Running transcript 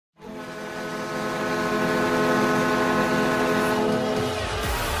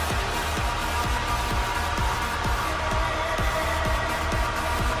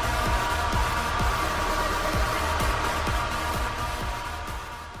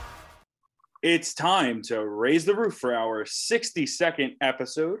It's time to raise the roof for our 62nd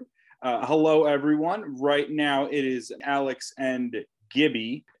episode. Hello, everyone. Right now, it is Alex and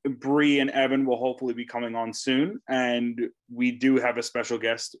Gibby. Bree and Evan will hopefully be coming on soon, and we do have a special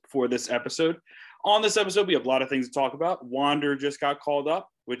guest for this episode. On this episode, we have a lot of things to talk about. Wander just got called up,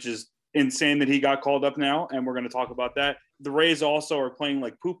 which is insane that he got called up now, and we're going to talk about that. The Rays also are playing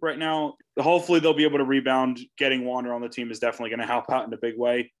like poop right now. Hopefully they'll be able to rebound. Getting Wander on the team is definitely going to help out in a big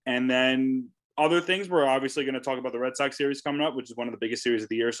way. And then other things, we're obviously going to talk about the Red Sox series coming up, which is one of the biggest series of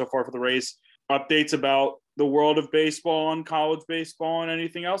the year so far for the Rays. Updates about the world of baseball and college baseball and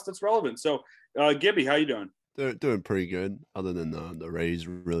anything else that's relevant. So, Gibby, how you doing? They're doing pretty good, other than the Rays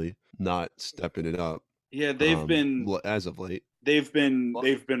really not stepping it up. Yeah, they've been as of late. They've been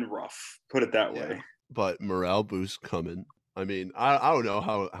rough, put it that way. But morale boost coming. I mean, I don't know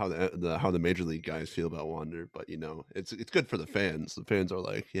how the major league guys feel about Wander, but you know, it's good for the fans. The fans are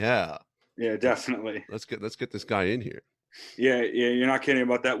like, yeah, definitely. Let's get this guy in here. Yeah, you're not kidding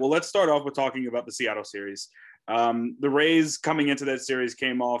about that. Well, let's start off with talking about the Seattle series. The Rays coming into that series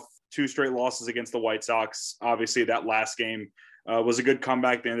came off 2 straight losses against the White Sox. Obviously, that last game was a good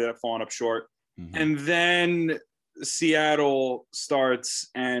comeback. They ended up falling up short. Mm-hmm. And then Seattle starts,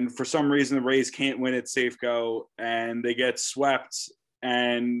 and for some reason, the Rays can't win at Safeco, and they get swept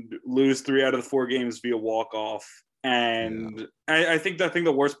and lose 3 out of the 4 games via walk-off. And I think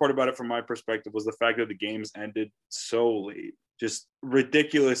the worst part about it from my perspective was the fact that the games ended so late, just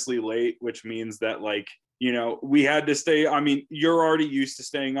ridiculously late, which means that, like, you know, we had to stay. I mean, you're already used to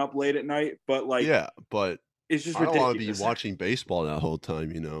staying up late at night, but like, but it's just I don't want ridiculous. to be watching baseball that whole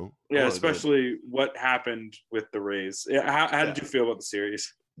time, you know? Yeah, especially what happened with the Rays. How did you feel about the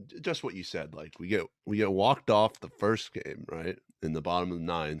series? Just what you said. Like, we get walked off the first game, right, in the bottom of the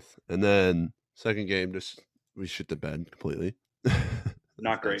 9th, and then second game, just we shit the bed completely.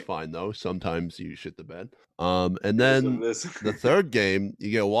 Not great. That's fine though. Sometimes you shit the bed. And then the third game, you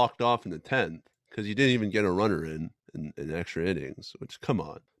get walked off in the 10th because you didn't even get a runner in extra innings. Which, come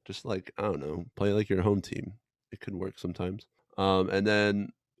on, just like, I don't know, play like your home team. It could work sometimes. And then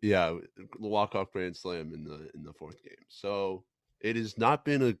the walk-off grand slam in the 4th game. So it has not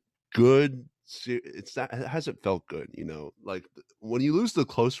been a good. It hasn't felt good, you know. Like, when you lose the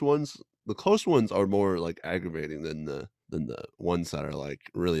close ones are more like aggravating than the ones that are like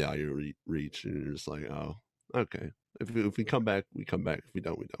really out of your reach, and you're just like, oh, okay. If we come back, we come back. If we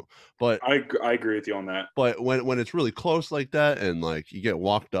don't, we don't. But I agree with you on that. But when it's really close like that, and like you get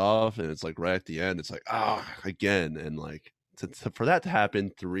walked off, and it's like right at the end, it's like, again, and like for that to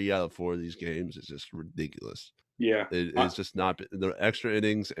happen 3 out of 4 of these games is just ridiculous. Yeah, it's just not been, the extra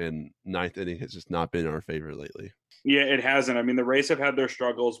innings and 9th inning has just not been in our favor lately. Yeah, it hasn't. I mean, the Rays have had their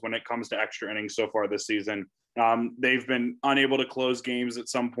struggles when it comes to extra innings so far this season. They've been unable to close games at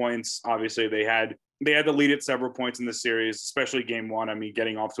some points. Obviously, they had to lead at several points in the series, especially game 1. I mean,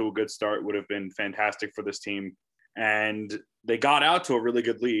 getting off to a good start would have been fantastic for this team. And they got out to a really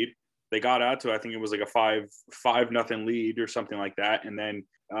good lead. They got out to, I think it was like a 5-0 lead or something like that. And then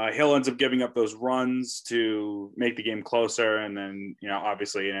Hill ends up giving up those runs to make the game closer. And then, you know,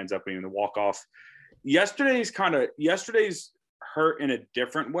 obviously it ends up being the walk-off. Yesterday's hurt in a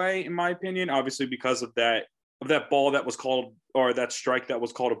different way, in my opinion, obviously because of that ball that was called, or that strike that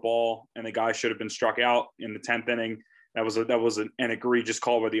was called a ball, and the guy should have been struck out in the 10th inning. That was an egregious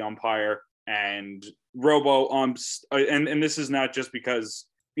call by the umpire. And robo umps, and this is not just because,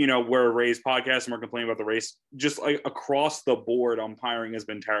 you know, we're a Rays podcast and we're complaining about the Rays. Just like across the board, umpiring has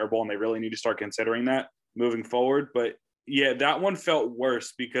been terrible, and they really need to start considering that moving forward. But yeah, that one felt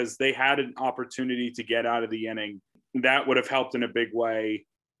worse because they had an opportunity to get out of the inning. That would have helped in a big way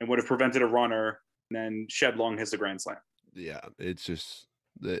and would have prevented a runner. And then Shed Long hits the grand slam. Yeah, it's just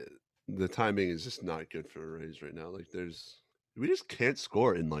the timing is just not good for Rays right now. Like, we just can't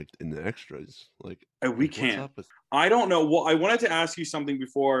score in the extras. Like, we can't. I don't know. Well, I wanted to ask you something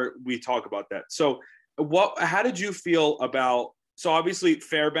before we talk about that. So, how did you feel about? So obviously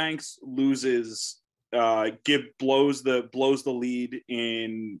Fairbanks loses. Blows the lead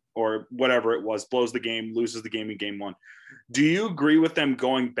in, or whatever it was, blows the game, loses the game in game 1. Do you agree with them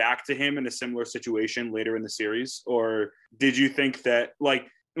going back to him in a similar situation later in the series? Or did you think that, like,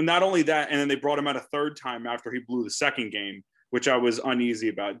 not only that, and then they brought him out a third time after he blew the second game, which I was uneasy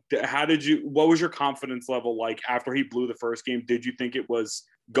about. What was your confidence level like after he blew the first game? Did you think it was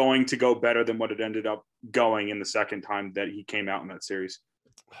going to go better than what it ended up going in the second time that he came out in that series?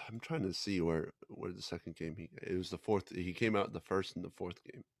 I'm trying to see where the second game it was the 4th. He came out in the 1st and the 4th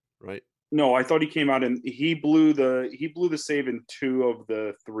game, right? No, I thought he came out and he blew the save in 2 of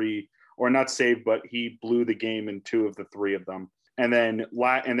the 3, or not save, but he blew the game in 2 of the 3 of them.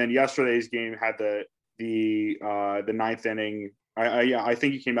 and then yesterday's game had the ninth inning. I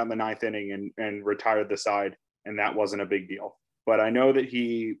think he came out in the ninth inning and retired the side, and that wasn't a big deal. But I know that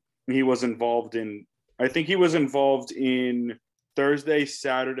he was involved in. I think he was involved in Thursday,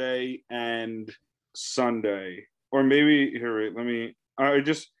 Saturday, and Sunday, or maybe here. Let me. I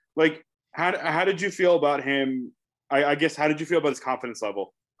just like how did you feel about him? I guess how did you feel about his confidence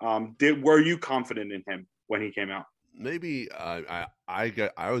level? Were you confident in him when he came out? Maybe I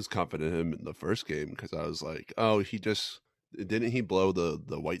was confident in him in the first game because I was like, oh, he just didn't he blow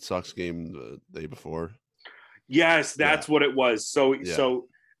the White Sox game the day before? Yes, that's what it was. So yeah.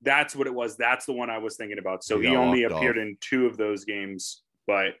 That's what it was. That's the one I was thinking about. So he only appeared in 2 of those games,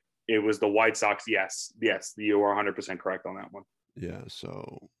 but it was the White Sox. Yes, you are 100% correct on that one. Yeah,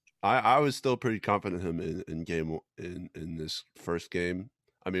 so I was still pretty confident in him in this first game.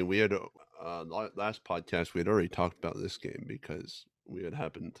 I mean, we had last podcast we had already talked about this game because we had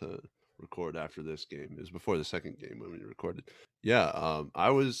happened to record after this game. It was before the second game when we recorded. Yeah, I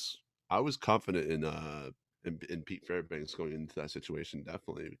was confident in Pete Fairbanks going into that situation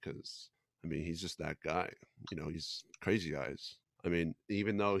definitely because I mean he's just that guy. You know, he's crazy eyes. I mean,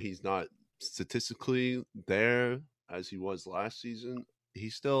 even though he's not statistically there as he was last season,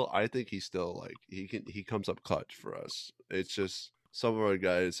 I think he's still like he comes up clutch for us. It's just some of our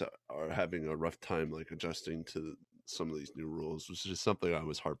guys are having a rough time like adjusting to some of these new rules, which is something I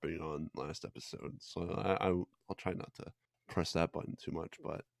was harping on last episode. So I'll try not to press that button too much,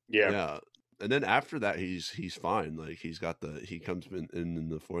 but yeah. And then after that, he's fine. Like he comes in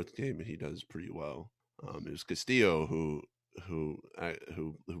the fourth game and he does pretty well. It was Castillo who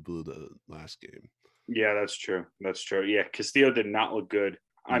blew the last game. Yeah, that's true. Yeah, Castillo did not look good.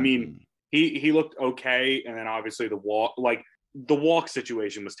 I mean, he looked okay, and then obviously the walk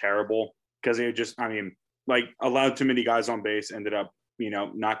situation was terrible because he just, I mean, like allowed too many guys on base, ended up,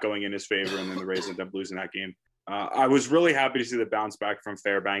 not going in his favor, and then the Rays ended up losing that game. I was really happy to see the bounce back from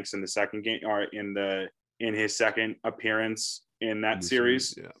Fairbanks in the second game, or in his second appearance in that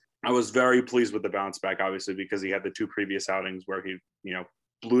series. Yeah. I was very pleased with the bounce back, obviously, because he had the 2 previous outings where he,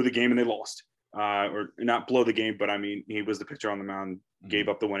 blew the game and they lost. Or not blow the game, but I mean, he was the pitcher on the mound, gave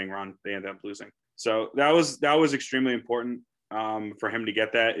up the winning run. They ended up losing. So that was extremely important for him to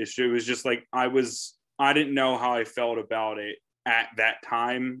get that. It was just like I didn't know how I felt about it at that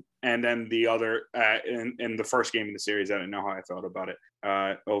time, and then the other in the first game of the series, I didn't know how I felt about it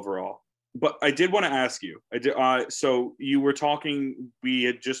overall. But I did want to ask you. So you were talking. We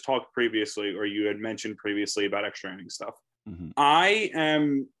had just talked previously, or you had mentioned previously about extra inning stuff. I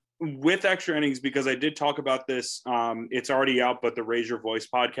am with extra innings because I did talk about this. It's already out, but the Raise Your Voice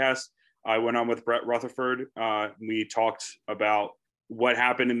podcast, I went on with Brett Rutherford. We talked about what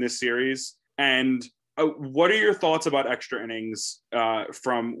happened in this series. And what are your thoughts about extra innings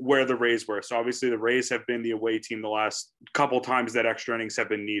from where the Rays were? So obviously the Rays have been the away team the last couple times that extra innings have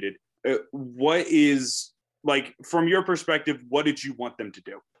been needed. What is, like, from your perspective, what did you want them to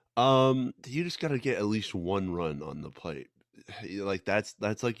do? You just got to get at least 1 run on the plate. Like that's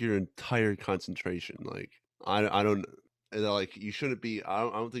like your entire concentration. Like I don't like you shouldn't be. I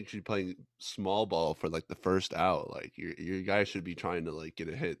don't think you should be playing small ball for like the first out. Like your guy should be trying to like get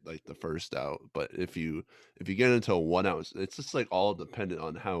a hit like the first out. But if you get into a 1 out, it's just like all dependent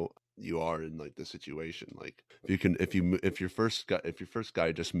on how you are in like the situation. Like if your first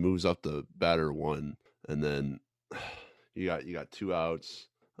guy just moves up the batter 1 and then you got 2 outs.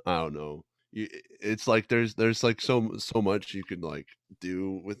 I don't know. It's like there's like so much you can like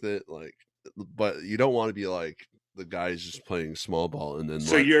do with it, like, but you don't want to be like the guys just playing small ball and then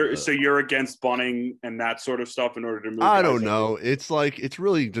so you're against bunting and that sort of stuff in order to move. I don't know. It's like it's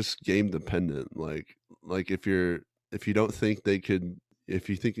really just game dependent. Like if you don't think they could, if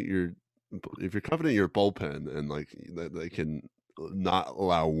you think you're confident in your bullpen and like that they can not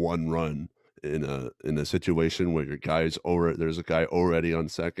allow 1 run in a situation where there's a guy already on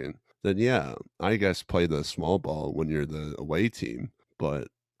second, then yeah, I guess play the small ball when you're the away team. But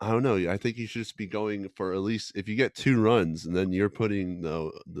I don't know. I think you should just be going for at least if you get 2 runs, and then you're putting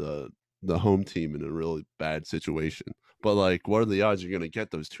the home team in a really bad situation. But like, what are the odds you're going to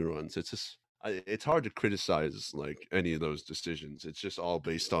get those 2 runs? It's just it's hard to criticize like any of those decisions. It's just all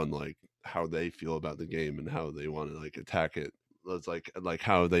based on like how they feel about the game and how they want to like attack it. It's like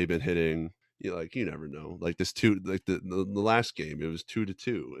how they've been hitting. You never know. Like this the last game, it was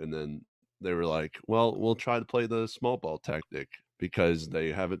 2-2, and then they were like, "Well, we'll try to play the small ball tactic because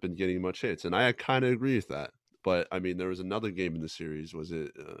they haven't been getting much hits," and I kind of agree with that. But I mean, there was another game in the series. Was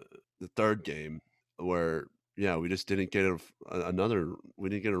it the third game where we just didn't get we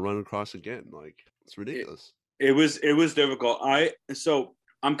didn't get a run across again? Like it's ridiculous. It was difficult.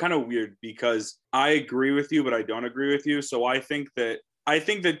 I'm kind of weird because I agree with you, but I don't agree with you. So I think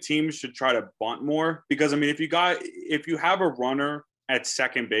that teams should try to bunt more because, I mean, if you have a runner at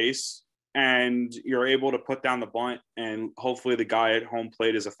second base and you're able to put down the bunt and hopefully the guy at home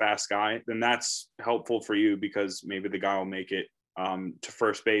plate is a fast guy, then that's helpful for you because maybe the guy will make it to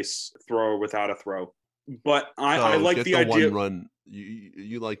first base, throw without a throw. But I like the idea. One run.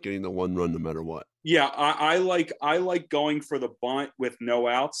 You like getting the one run no matter what. Yeah, I like going for the bunt with no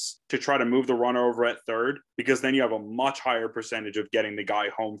outs to try to move the runner over at third because then you have a much higher percentage of getting the guy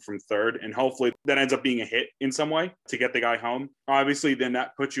home from third, and hopefully that ends up being a hit in some way to get the guy home. Obviously, then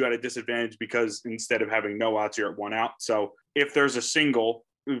that puts you at a disadvantage because instead of having no outs, you're at one out. So if there's a single,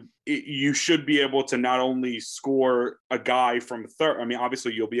 you should be able to not only score a guy from third. I mean,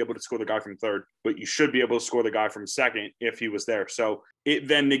 obviously you'll be able to score the guy from third, but you should be able to score the guy from second if he was there. So it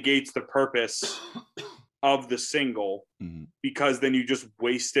then negates the purpose of the single because then you just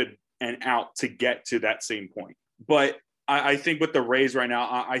wasted an out to get to that same point. But I think with the Rays right now,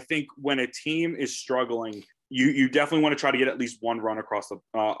 I think when a team is struggling, you definitely want to try to get at least one run across.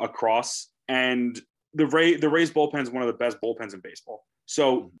 And the Rays bullpen is one of the best bullpens in baseball.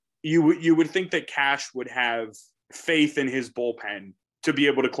 So you would think that Cash would have faith in his bullpen to be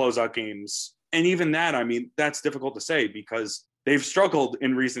able to close out games. And even that, I mean, that's difficult to say because they've struggled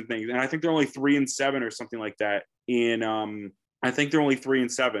in recent things. And I think they're only 3-7 or something like that I think they're only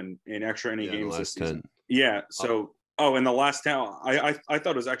 3-7 in extra inning games this season. 10. Yeah. So, in the last 10, I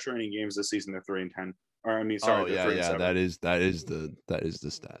thought it was extra inning games this season. They're 3-10. Or I mean, sorry. Oh yeah. That is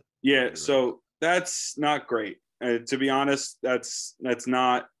the stat. Yeah. So that's not great. To be honest, that's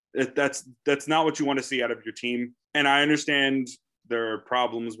not what you want to see out of your team. And I understand there are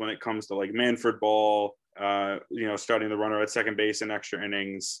problems when it comes to like Manfred Ball, starting the runner at second base in extra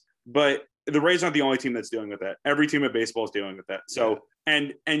innings. But the Rays aren't the only team that's dealing with that. Every team in baseball is dealing with that. So,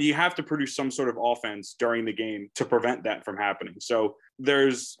 and you have to produce some sort of offense during the game to prevent that from happening. So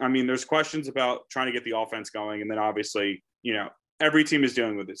there's questions about trying to get the offense going. And then obviously, every team is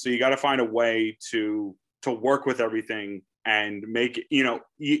dealing with it. So you got to find a way to work with everything and make it,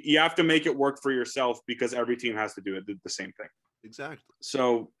 you have to make it work for yourself because every team has to do it the same thing. Exactly.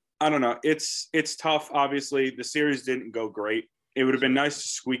 So I don't know. It's tough. Obviously the series didn't go great. It would have been nice to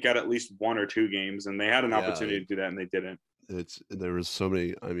squeak out at least one or two games, and they had an opportunity to do that and they didn't. There were so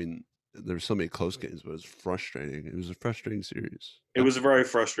many close games, but it was frustrating. It was a frustrating series. It was a very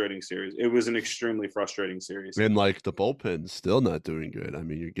frustrating series. It was an extremely frustrating series. And like the bullpen's still not doing good. I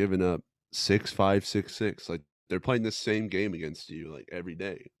mean, you're giving up 6-5, 6-6. Like they're playing the same game against you like every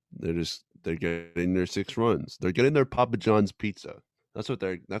day. They're getting their 6 runs. They're getting their Papa John's pizza. That's what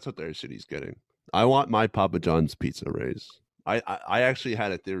their city's getting. I want my Papa John's pizza, Rays. I actually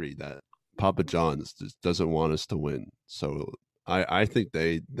had a theory that Papa John's just doesn't want us to win. So I think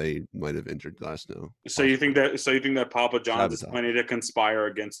they might have injured Glasnow. So you think that Papa John's is planning to conspire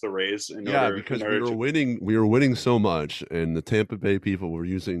against the Rays? Because we were winning so much, and the Tampa Bay people were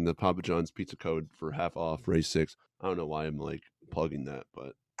using the Papa John's pizza code for half off Rays 6. I don't know why I'm like plugging that,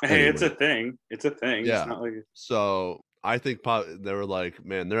 but hey, anyway. It's a thing. It's a thing. Yeah. It's not like... So I think they were like,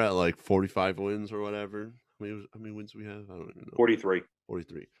 man, they're at like 45 wins or whatever. How many wins we have? I don't even know. 43.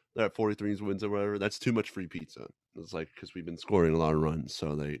 They're at 43 wins or whatever. That's too much free pizza. It's like because we've been scoring a lot of runs,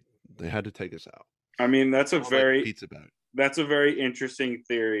 so they had to take us out. I mean, that's a very pizza bag. That's a very interesting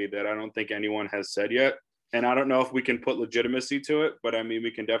theory that I don't think anyone has said yet, and I don't know if we can put legitimacy to it. But I mean,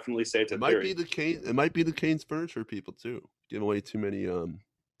 we can definitely say it's a theory. It might be the Canes furniture people too. Giving away too many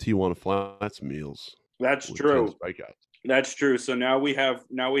Tijuana Flats meals. That's true. That's true. So now we have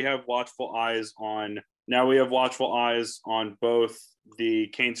watchful eyes on. Now we have watchful eyes on both the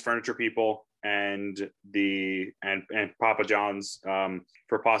Canes Furniture people and Papa John's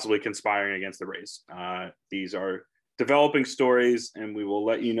for possibly conspiring against the Rays. These are developing stories, and we will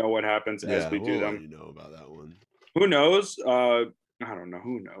let you know what happens as we do them. Let you know about that one. Who knows? I don't know.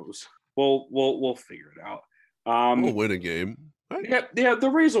 Who knows? We'll figure it out. We'll win a game. Right? Yeah. The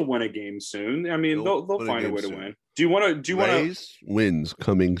Rays will win a game soon. I mean, they'll find a way to win. Do you want to? Rays wins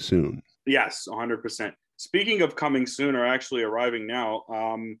coming soon. Yes, 100%. Speaking of coming soon or actually arriving now,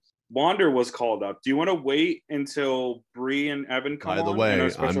 Wander was called up. Do you want to wait until Bree and Evan come on? By the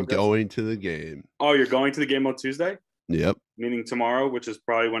way, I'm going to the game. Oh, you're going to the game on Tuesday? Yep. Meaning tomorrow, which is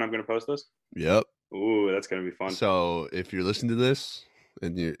probably when I'm going to post this? Yep. Ooh, that's going to be fun. So if you're listening to this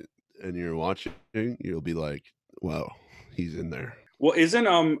and you're watching, you'll be like, wow, he's in there. Well, isn't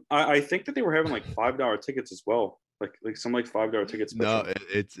I think that they were having like $5 tickets as well. Like some $5 tickets. No,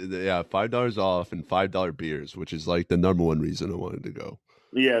 it's $5 off and $5 beers, which is like the number one reason I wanted to go.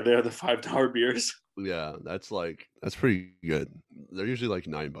 Yeah, they're the $5 beers. Yeah, that's pretty good. They're usually like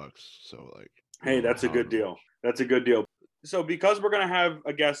 $9. So like, hey, that's a good deal. That's a good deal. So because we're going to have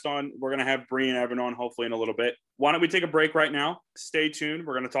a guest on, we're going to have Bree and Evan on hopefully in a little bit. Why don't we take a break right now? Stay tuned.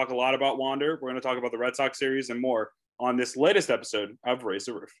 We're going to talk a lot about Wander. We're going to talk about the Red Sox series and more on this latest episode of Raise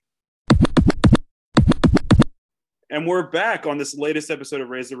the Roof. And we're back on this latest episode of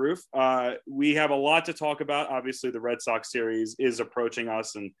Raise the Roof. We have a lot to talk about. Obviously, the Red Sox series is approaching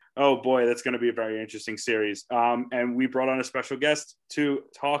us. And, oh, boy, that's going to be a very interesting series. And we brought on a special guest to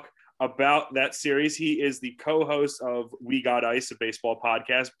talk about that series. He is the co-host of We Got Ice, a baseball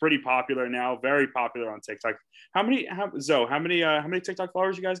podcast, pretty popular now, very popular on TikTok. How many TikTok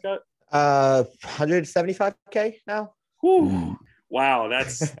followers you guys got? 175K now. Whew. Wow,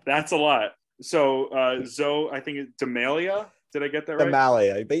 that's a lot. So Zoe, I think it's DeMalia. Did I get that right?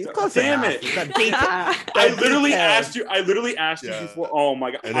 DeMalia, but you're close. Damn it! I literally asked you before. Oh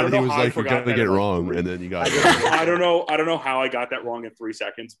my god! And then he was like, "You're gonna get it wrong," and then you got it. I don't know how I got that wrong in 3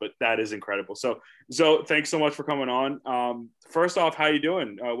 seconds, but that is incredible. So Zoe, thanks so much for coming on. First off, how you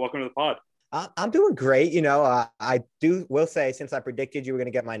doing? Welcome to the pod. I'm doing great. I will say, since I predicted you were going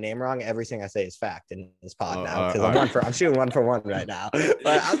to get my name wrong, everything I say is fact in this pod now, because I'm shooting 1 for 1 right now.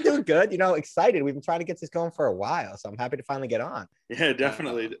 But I'm doing good. Excited. We've been trying to get this going for a while, so I'm happy to finally get on. Yeah,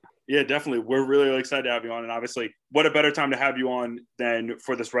 definitely. We're really excited to have you on, and obviously, what a better time to have you on than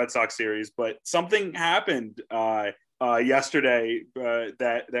for this Red Sox series. But something happened yesterday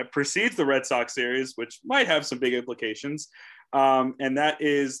that precedes the Red Sox series, which might have some big implications. And that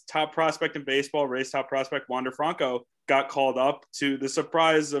is top prospect in baseball, race top prospect Wander Franco got called up, to the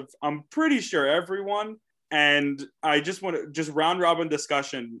surprise of, I'm pretty sure, everyone. And I just want to round robin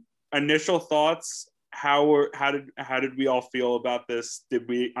discussion. Initial thoughts. How did we all feel about this?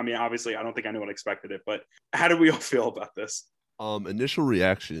 Obviously, I don't think anyone expected it, but how did we all feel about this? Initial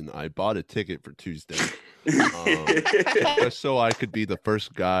reaction, I bought a ticket for Tuesday just so I could be the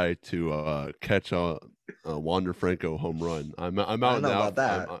first guy to catch a Wander Franco home run. I'm out now. About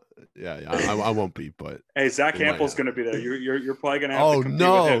that. I won't be, but hey, Zach Hampel's going to be there. You're probably going to have to compete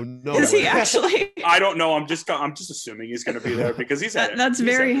with him. No. Is he actually? I don't know. I'm just assuming he's going to be there because he's that's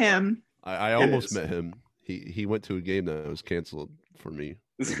very him. I almost met him. He went to a game that was canceled for me,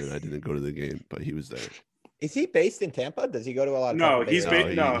 and I didn't go to the game, but he was there. Is he based in Tampa? Does he go to a lot of No,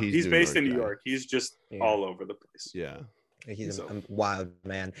 Tampa he's based in New York. He's just all over the place. Yeah. He's a wild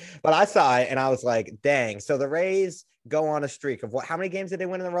man. But I saw it and I was like, dang. So the Rays go on a streak of how many games did they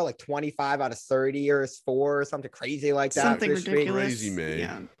win in a row? Like 25 out of 30 or 4 or something crazy like that. Something ridiculous. Crazy,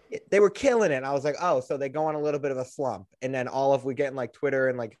 man. Yeah. They were killing it. And I was like, oh, so they go on a little bit of a slump. And then we get in like Twitter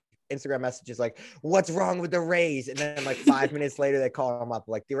and like Instagram messages like, what's wrong with the Rays? And then like 5 minutes later, they call them up.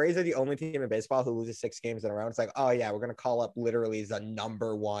 Like, the Rays are the only team in baseball who loses 6 games in a row. It's like, oh yeah, we're going to call up literally the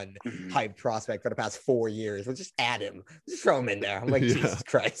number 1 hype prospect for the past 4 years. We'll just add him. Just throw him in there. I'm like, Jesus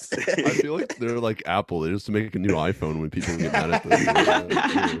Christ. I feel like they're like Apple. They just make a new iPhone when people get mad at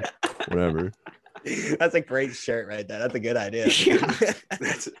them. Whatever. That's a great shirt right there. That's a good idea. Yeah.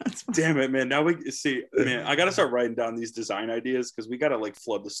 Damn it, man. Now we see, man, I got to start writing down these design ideas because we got to like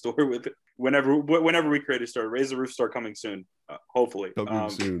flood the store with it. Whenever we create a store. Raise the Roof store coming soon. Hopefully.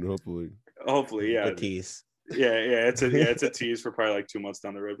 Hopefully, yeah. A tease. Yeah, it's a tease for probably like 2 months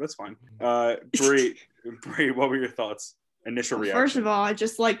down the road. That's fine. Bree, what were your thoughts? Initial reaction. First of all, I'd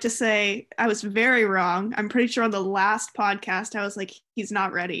just like to say I was very wrong. I'm pretty sure on the last podcast I was like, he's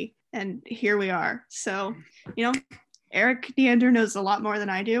not ready. And here we are. So, Eric Neander knows a lot more than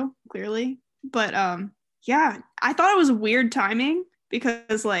I do, clearly. But yeah, I thought it was weird timing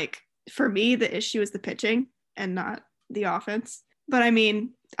because, like, for me, the issue is the pitching and not the offense. But I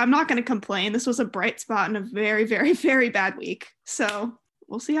mean, I'm not going to complain. This was a bright spot in a very, very, very bad week. So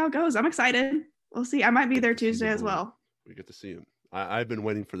we'll see how it goes. I'm excited. We'll see. I might be there Tuesday as well. We get to see him. I've been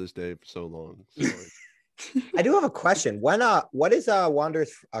waiting for this day for so long. So I do have a question. What is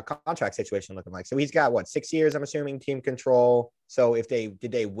Wander's contract situation looking like? So he's got 6 years, I'm assuming, team control. So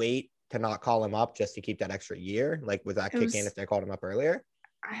did they wait to not call him up just to keep that extra year? Like, was that kick in if they called him up earlier?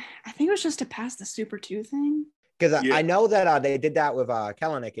 I think it was just to pass the Super 2 thing. Because I know that they did that with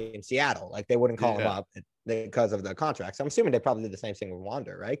Kelenic in Seattle. Like, they wouldn't call him up because of the contract. So I'm assuming they probably did the same thing with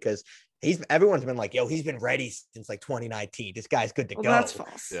Wander, right? Because everyone's been like, yo, he's been ready since like 2019. This guy's good to go. That's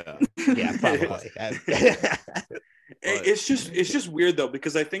false. Yeah, probably. It's just weird though,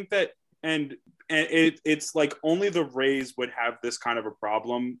 because I think that and it's like only the Rays would have this kind of a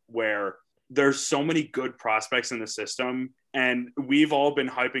problem where there's so many good prospects in the system. And we've all been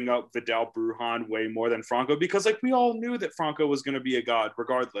hyping up Vidal Brujan way more than Franco because, like, we all knew that Franco was going to be a god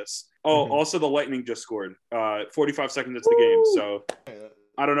regardless. Oh, also the Lightning just scored 45 seconds into the game. So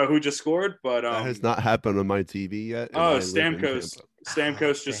I don't know who just scored, but that has not happened on my TV yet. Oh,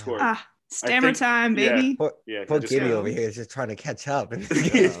 Stamkos just scored. Stammer time, baby. Poor Gibby over here is just trying to catch up.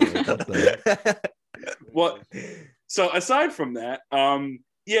 Well, so aside from that,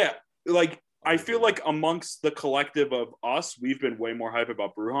 like I feel like amongst the collective of us, we've been way more hype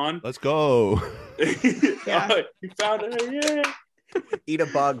about Bruhan. Let's go. You found it. Yeah. Eat a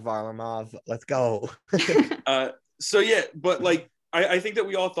bug, Varlamov. Let's go. But like I think that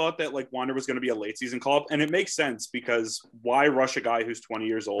we all thought that like Wander was going to be a late season call up, and it makes sense because why rush a guy who's 20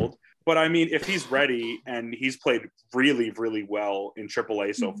 years old? But I mean, if he's ready and he's played really, really well in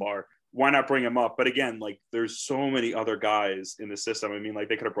AAA so far, why not bring him up? But again, like there's so many other guys in the system. I mean, like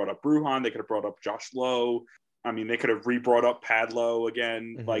they could have brought up Bruhan, they could have brought up Josh Lowe. I mean, they could have re-brought up Padlow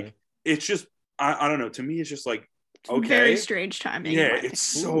again. Like it's just, I don't know. To me, it's just like, okay. Very strange timing. Yeah, it's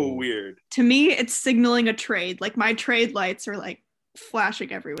so weird. To me, it's signaling a trade. Like my trade lights are like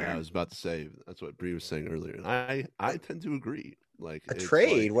flashing everywhere. Yeah, I was about to say that's what Bree was saying earlier, and I tend to agree. Like a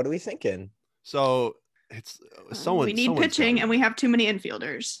trade. Like, what are we thinking? So it's someone. We need pitching, and we have too many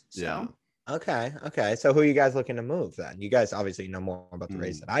infielders. So. Yeah. Okay. So who are you guys looking to move then? You guys obviously know more about the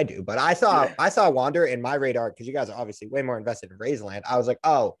Rays than I do, but I saw Wander in my radar because you guys are obviously way more invested in Rays land. I was like,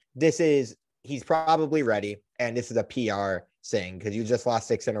 oh, he's probably ready, and this is a PR thing because you just lost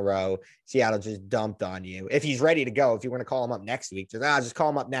 6 in a row. Seattle just dumped on you. If he's ready to go, if you want to call him up next week, just call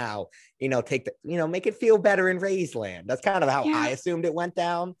him up now. Make it feel better in Rays land. That's kind of how I assumed it went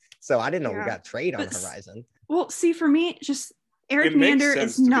down. So I didn't know we got trade on the horizon. Well, see, for me, just Eric Mander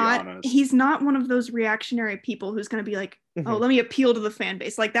is not. He's not one of those reactionary people who's going to be like, oh, let me appeal to the fan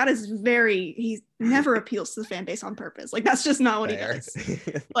base. Like that is he never appeals to the fan base on purpose. Like that's just not what he does.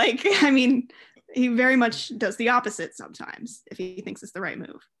 Like, I mean, he very much does the opposite sometimes if he thinks it's the right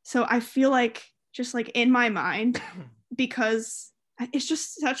move. So I feel like just like in my mind, because it's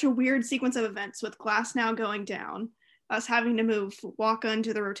just such a weird sequence of events with Glass now going down, us having to move Waka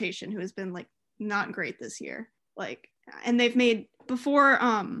into the rotation, who has been like not great this year. Like, and they've made before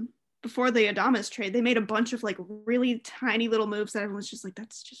the Adames trade, they made a bunch of like really tiny little moves that everyone's just like,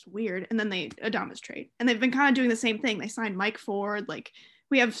 that's just weird. And then they Adames trade, and they've been kind of doing the same thing. They signed Mike Ford. Like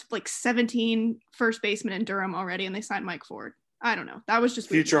we have like 17 first basemen in Durham already, and they signed Mike Ford. I don't know. That was just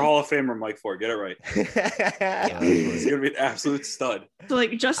future Hall of Famer Mike Ford. Get it right. He's gonna be an absolute stud. So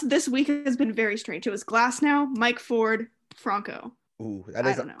like just this week has been very strange. It was Glass now, Mike Ford, Franco. Ooh, that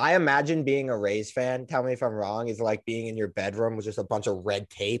is. I imagine being a Rays fan. Tell me if I'm wrong. Is like being in your bedroom with just a bunch of red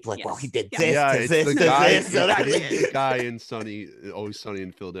tape. Like, well, he did this. Yeah, it's the guy in Always Sunny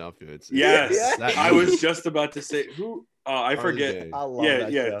in Philadelphia. I was just about to say who. I forget. I love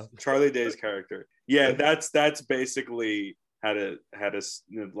that show. Charlie Day's character. Yeah, that's basically how to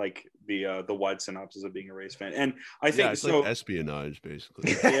like the wide synopsis of being a Rays fan. And I think it's like espionage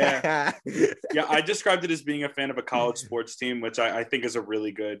basically. Yeah. I described it as being a fan of a college sports team, which I think is a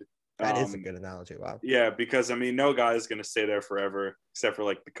really good. That is a good analogy. Wow. Yeah, because I mean, no guy is going to stay there forever except for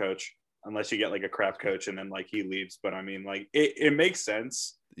like the coach, unless you get like a crap coach and then like he leaves. But I mean, like it makes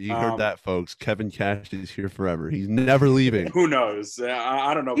sense. You heard that, folks. Kevin Cash is here forever. He's never leaving. Who knows?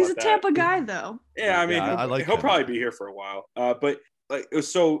 I don't know. He's a Tampa guy, though. Yeah, I mean, he'll probably be here for a while. But like,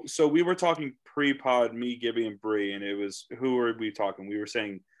 so we were talking pre-pod, me, Gibby, and Bree, and it was who were we talking? We were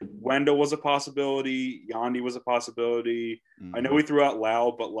saying Wendell was a possibility, Yandy was a possibility. I know we threw out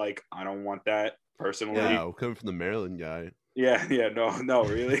Lau, but like, I don't want that personally. Yeah, we're coming from the Maryland guy. Yeah, no,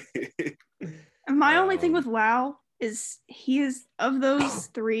 really. My only thing with Lau is he is of those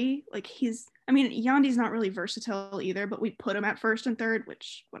three, like Yandy's not really versatile either, but we put him at first and third,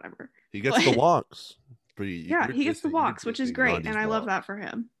 which whatever. He gets the walks. He gets the walks, which is great, and I love that for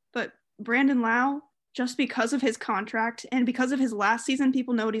him. But Brandon Lau, just because of his contract and because of his last season,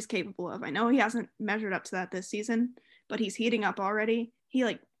 people know what he's capable of. I know he hasn't measured up to that this season, but he's heating up already.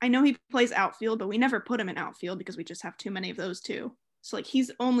 I know he plays outfield, but we never put him in outfield because we just have too many of those two. So like he's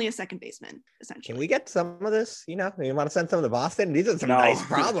only a second baseman, essentially. Can we get some of this? You want to send some to Boston? These are some nice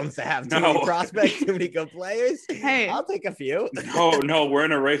problems to have. Too many prospects, too many good players. Hey, I'll take a few. No, we're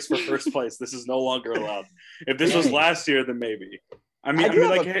in a race for first place. This is no longer allowed. If this was last year, then maybe. I mean,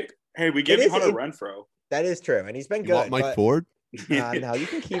 we gave Hunter Renfroe. That is true, and he's been good. You want Mike Ford? No,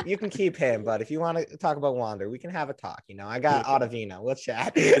 you can keep him, but if you want to talk about Wander, we can have a talk. I got Ottavino. We'll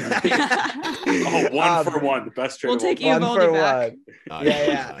chat. 1 for 1, the best trade. We'll take Eovaldi back.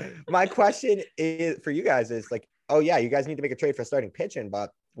 Yeah. My question is for you guys is like, you guys need to make a trade for starting pitching,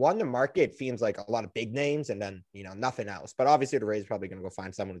 but the market seems like a lot of big names and then nothing else. But obviously the Rays are probably going to go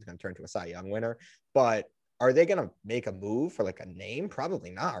find someone who's going to turn to a Cy Young winner. But are they going to make a move for like a name?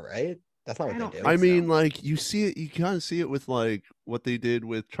 Probably not, right? That's not what they do. I mean, like you see it, you kind of see it with like what they did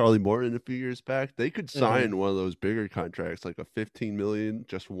with Charlie Morton a few years back. They could sign one of those bigger contracts, like a 15 million,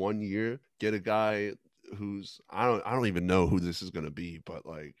 just 1 year. Get a guy who's I don't even know who this is going to be, but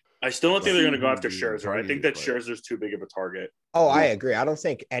like I still don't think they're going to go after be Scherzer. I think that Scherzer's too big of a target. Oh, I agree. I don't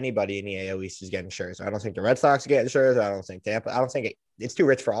think anybody in the AL East is getting Scherzer. I don't think the Red Sox are getting Scherzer. I don't think Tampa. I don't think it's too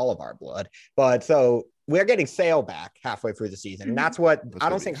rich for all of our blood. But so we're getting Sale back halfway through the season. And that's what I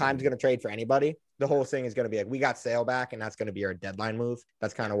don't think Heim's going to trade for anybody. The whole thing is going to be like, we got Sale back, and that's going to be our deadline move.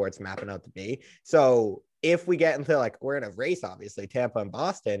 That's kind of where it's mapping out to be. So if we get into like, we're in a race, obviously, Tampa and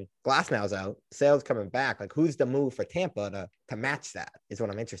Boston, Glasnow's out, Sale's coming back. Like, who's the move for Tampa to match that is what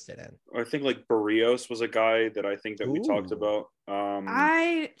I'm interested in. I think like Barrios was a guy that I think that we talked about.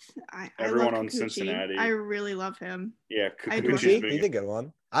 Everyone on Cincinnati. I really love him. Yeah, Kikuchi, he's a good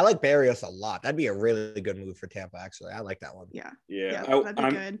one. I like Barrios a lot. That'd be a really good move for Tampa, actually. I like that one. Yeah. That'd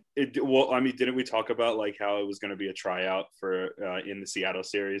be good. Well, I mean, didn't we talk about like how it was going to be a tryout for in the Seattle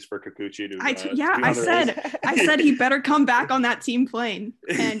series for Kikuchi? I said he better come back on that team plane.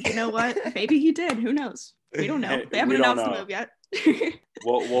 And you know what? Maybe he did. Who knows? We don't know. They haven't announced the move yet.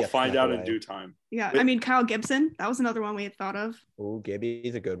 We'll find out in due time. Yeah, I mean Kyle Gibson, that was another one we had thought of. Oh,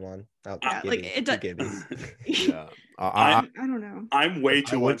 Gibby's a good one. Yeah, I don't know. I'm way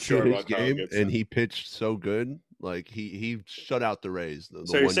too unsure about Kyle game, Gibson. and he pitched so good. Like he shut out the Rays.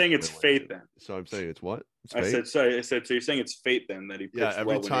 So you're saying it's fate then? So I'm saying it's what? It's I said so. So you're saying it's fate then that he pitched every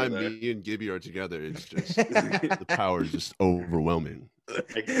well time me and Gibby are together, it's just the power is just overwhelming.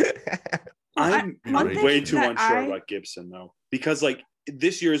 I'm way too unsure about Gibson though, because like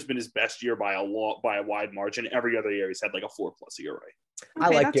this year has been his best year by a wide margin. Every other year he's had like a 4+ ERA.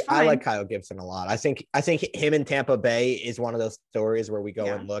 I like Kyle Gibson a lot. I think him in Tampa Bay is one of those stories where we go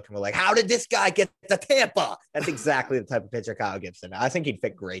and look and we're like, how did this guy get to Tampa? That's exactly the type of pitcher Kyle Gibson. I think he'd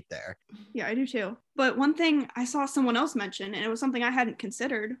fit great there. Yeah, I do too. But one thing I saw someone else mention, and it was something I hadn't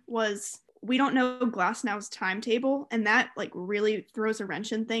considered, was we don't know Glasnow's timetable, and that like really throws a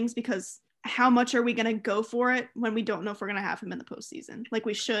wrench in things because how much are we going to go for it when we don't know if we're going to have him in the postseason? Like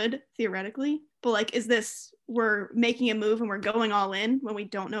we should theoretically, but like, is this, we're making a move and we're going all in when we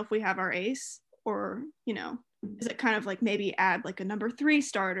don't know if we have our ace, or, you know, is it kind of like maybe add like a number 3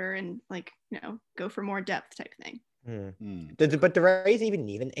 starter and like, you know, go for more depth type thing? But the Rays even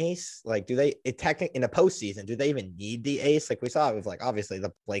need an ace? Like, do they technically in the postseason? Do they even need the ace? Like we saw it with like obviously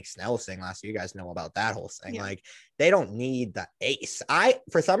the Blake Snell thing last year. You guys know about that whole thing. Yeah. Like they don't need the ace.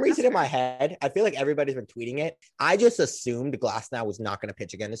 For some reason in my head, I feel like everybody's been tweeting it. I just assumed Glasnow was not going to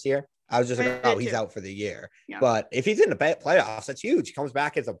pitch again this year. I was just like, oh, he's out for the year. Yeah. But if he's in the playoffs, that's huge. He comes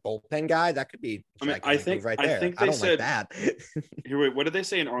back as a bullpen guy. That could be. I think right there. I don't like that. Wait, what did they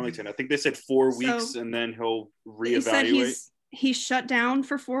say in Arlington? I think they said 4 weeks, and then he'll reevaluate. He's shut down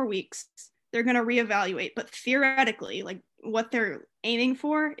for 4 weeks. They're going to reevaluate, but theoretically, like what they're aiming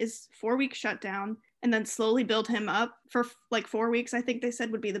for is 4 week shutdown, and then slowly build him up for like 4 weeks. I think they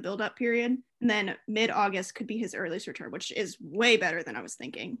said would be the build up period. And then mid-August could be his earliest return, which is way better than I was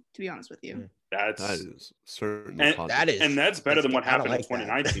thinking, to be honest with you. That is certainly and that's better than what happened in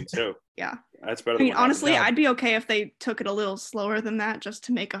 2019 too. Yeah. That's better. I mean, honestly, I'd be okay if they took it a little slower than that, just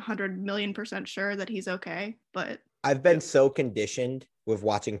to make 100,000,000% sure that he's okay. But I've been so conditioned with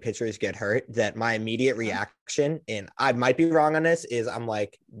watching pitchers get hurt that my immediate reaction, and I might be wrong on this, is I'm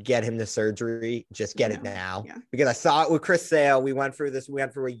like, get him the surgery, just get it now. Yeah. Because I saw it with Chris Sale. We went through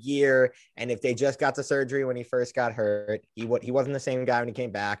a year, and if they just got the surgery when he first got hurt, he wasn't the same guy when he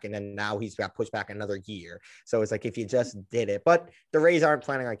came back, and then now he's got pushed back another year. So it's like, if you just did it. But the Rays aren't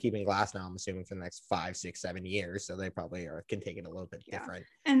planning on keeping Glasnow, I'm assuming, for the next 5, 6, 7 years, so they probably can take it a little bit different.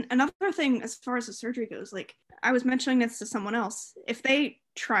 And another thing, as far as the surgery goes, like I was mentioning this to someone else, if they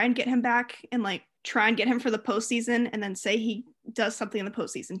try and get him back and like try and get him for the postseason, and then say he does something in the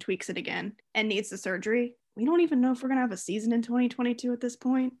postseason, tweaks it again, and needs the surgery, we don't even know if we're gonna have a season in 2022 at this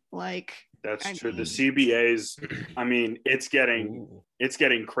point. Like, that's true. The CBAs, I mean, it's getting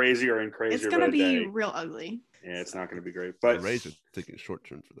crazier and crazier. It's gonna be real ugly. Yeah, it's not gonna be great. But the Rays are taking short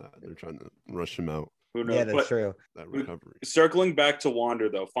term for that. They're trying to rush him out. Who knows? Yeah, that's true. That recovery. Circling back to Wander,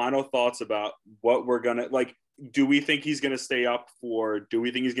 though, final thoughts about what we're gonna like. Do we think he's gonna stay up for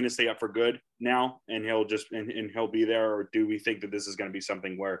good now, and he'll just and he'll be there, or do we think that this is gonna be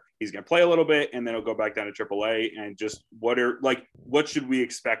something where he's gonna play a little bit and then he'll go back down to AAA, and just what should we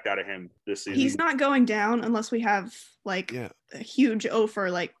expect out of him this season? He's not going down unless we have like a huge offer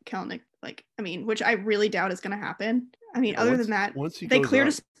like Kelenic, like, I mean, which I really doubt is gonna happen. I mean, other than that, they cleared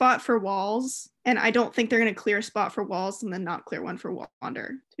a spot for Walls, and I don't think they're going to clear a spot for Walls and then not clear one for Wander,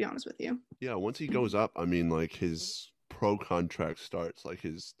 to be honest with you. Yeah, once he goes up, I mean, like his pro contract starts, like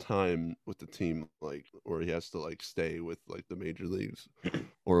his time with the team, like, or he has to like stay with like the major leagues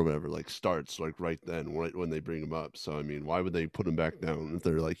or whatever, like starts like right then, right when they bring him up. So I mean, why would they put him back down if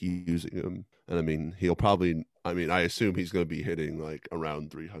they're like using him? And I mean, he'll probably, I mean, I assume he's going to be hitting like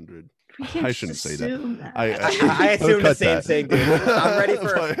around 300. We can't I shouldn't say that. that. I assume the same thing, dude. I'm ready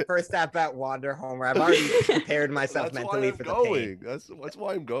for But- first at bat Wander homer. I've already prepared myself That's mentally why I'm for the going. pain. That's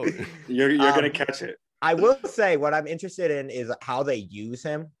why I'm going. You're gonna catch it. I will say what I'm interested in is how they use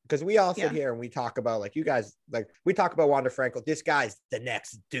him, because we all sit here and we talk about, like, you guys, like, we talk about Wander Franco. This guy's the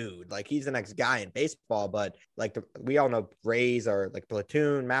next dude. Like, he's the next guy in baseball. But like we all know Rays are like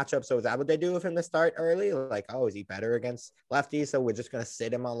platoon matchups. So is that what they do with him to start early? Like, oh, is he better against lefties? So we're just gonna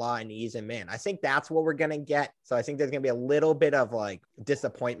sit him a lot and ease him in. I think that's what we're gonna get. So I think there's gonna be a little bit of like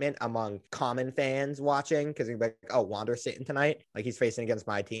disappointment among common fans watching, because they're like, oh, Wander's sitting tonight, like he's facing against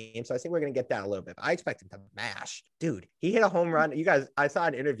my team. So I think we're gonna get that a little bit. But I expect him to mash. Dude, he hit a home run. You guys, I saw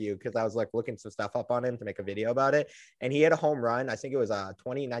an interview because I was like looking some stuff up on him to make a video about it, and he hit a home run. I think it was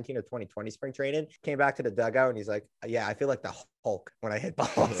 2019 or 2020 spring training. Came back to the dugout and he's like, yeah, I feel like the Hulk when I hit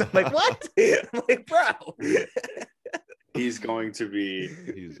balls. I'm like, what? I'm like, bro. He's going to be.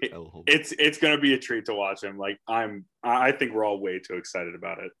 El It's going to be a treat to watch him. Like, I think we're all way too excited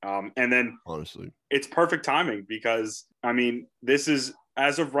about it. And then honestly, it's perfect timing because I mean, this is,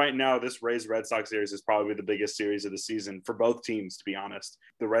 as of right now, this Rays Red Sox series is probably the biggest series of the season for both teams. To be honest,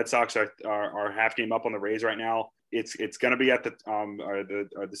 the Red Sox are half game up on the Rays right now. It's going to be at the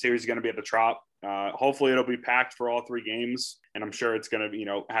the series is going to be at the Trop. Hopefully it'll be packed for all three games, and I'm sure it's going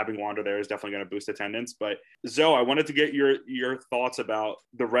to, having Wander there is definitely going to boost attendance. But Zoe, I wanted to get your thoughts about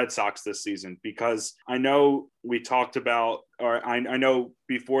the Red Sox this season, because I know we talked about, or I know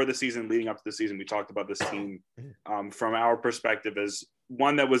before the season, leading up to the season, we talked about this team from our perspective as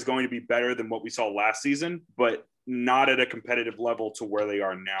one that was going to be better than what we saw last season, but not at a competitive level to where they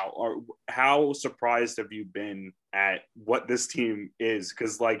are now. Or how surprised have you been at what this team is?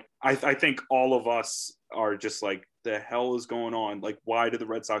 Because like I think all of us are just like, the hell is going on? Like, why did the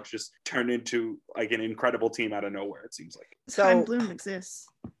Red Sox just turn into like an incredible team out of nowhere? It seems like. So Heim Bloom exists.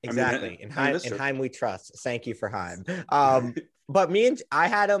 Exactly. I mean, in Heim we trust. Thank you for Heim. But I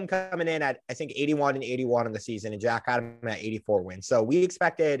had him coming in at, I think, 81 and 81 in the season, and Jack had him at 84 wins. So we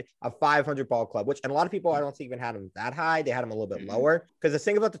expected a 500 ball club, which, and a lot of people, I don't think even had him that high. They had him a little bit lower, because the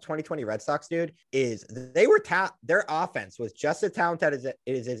thing about the 2020 Red Sox, dude, is they were their offense was just as talented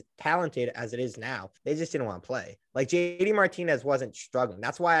as it is now. They just didn't want to play. Like, JD Martinez wasn't struggling.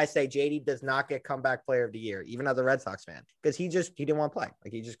 That's why I say JD does not get comeback player of the year, even as a Red Sox fan, because he didn't want to play.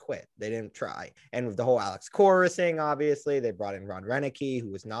 Like, he just quit. They didn't try. And with the whole Alex Cora thing, obviously, they brought in Ron Renicky,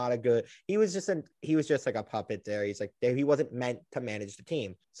 who was not a good. He was just like a puppet there. He's like, he wasn't meant to manage the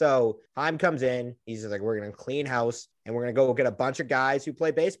team. So Heim comes in. He's just like, we're gonna clean house, and we're going to go get a bunch of guys who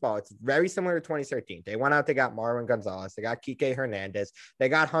play baseball. It's very similar to 2013. They went out, they got Marwin Gonzalez, they got Kike Hernandez, they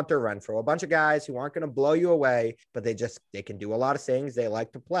got Hunter Renfroe, a bunch of guys who aren't going to blow you away, but they can do a lot of things. They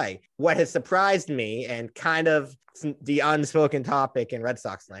like to play. What has surprised me, and kind of the unspoken topic in Red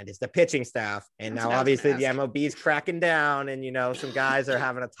Sox land, is the pitching staff. And now obviously the MLB is cracking down, and, some guys are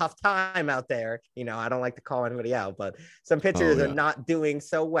having a tough time out there. I don't like to call anybody out, but some pitchers are not doing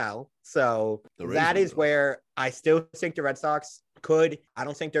so well. So that is where I still think the Red Sox I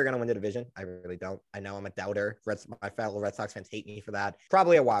don't think they're going to win the division. I really don't. I know I'm a doubter. My fellow Red Sox fans hate me for that.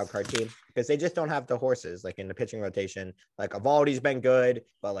 Probably a wild card team, because they just don't have the horses, like in the pitching rotation. Like, Evaldi's been good,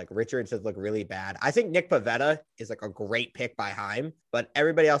 but like Richards has looked really bad. I think Nick Pivetta is like a great pick by Heim, but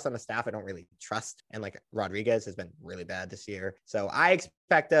everybody else on the staff I don't really trust. And like Rodriguez has been really bad this year. So I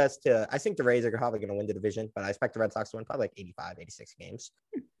expect I think the Rays are probably going to win the division, but I expect the Red Sox to win probably like 85, 86 games.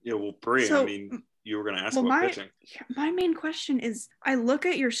 Yeah, well, Bree, I mean, you were going to ask about pitching. My main question is, I look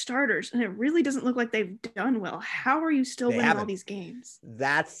at your starters and it really doesn't look like they've done well. How are you still winning all these games?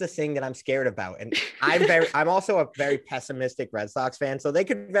 That's the thing that I'm scared about. And I'm also a very pessimistic Red Sox fan. So they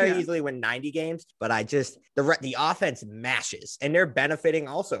could very easily win 90 games, but the offense mashes, and they're benefiting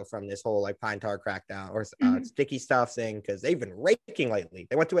also from this whole like pine tar crackdown or sticky stuff thing, because they've been raking lately.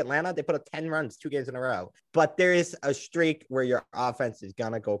 They went to Atlanta, they put up 10 runs 2 games in a row. But there is a streak where your offense is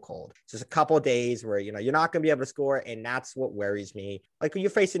going to go cold. It's just a couple of days where, you're not going to be able to score. And that's what worries me. Like, when you're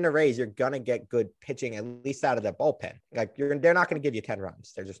facing the Rays, you're going to get good pitching, at least out of the bullpen. Like, they're not going to give you 10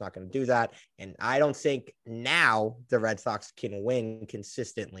 runs. They're just not going to do that. And I don't think now the Red Sox can win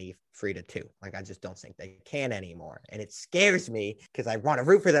consistently 3-2. Like, I just don't think they can anymore. And it scares me, because I want to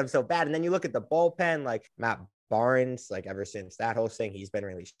root for them so bad. And then you look at the bullpen, like Matt Barnes, like ever since that whole thing, he's been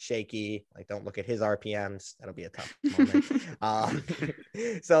really shaky. Like, don't look at his RPMs. That'll be a tough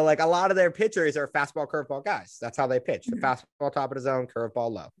moment. So like a lot of their pitchers are fastball, curveball guys. That's how they pitch. The fastball top of the zone,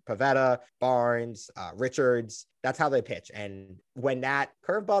 curveball low. Pavetta, Barnes, Richards. That's how they pitch. And when that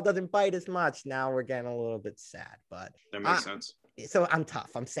curveball doesn't bite as much, now we're getting a little bit sad. But that makes sense. So I'm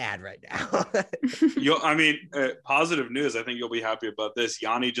tough. I'm sad right now. Positive news. I think you'll be happy about this.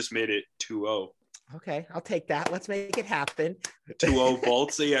 Yanni just made it 2-0. Okay, I'll take that. Let's make it happen. 2-0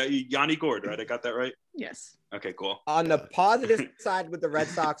 bolts. So yeah, Yanni Gord, right? I got that right? Yes. Okay, cool. On the positive side with the Red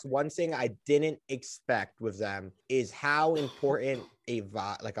Sox, one thing I didn't expect with them is how important a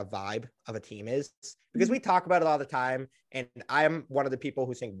vibe of a team is, because we talk about it all the time. And I'm one of the people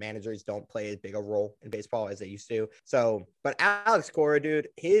who think managers don't play as big a role in baseball as they used to. So, but Alex Cora, dude,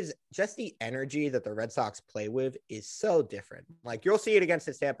 just the energy that the Red Sox play with is so different. Like, you'll see it against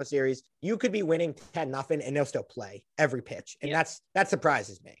the Tampa series. You could be winning 10-0 and they'll still play every pitch. And that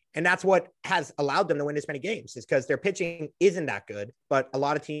surprises me. And that's what has allowed them to win this many games, is because their pitching isn't that good. But a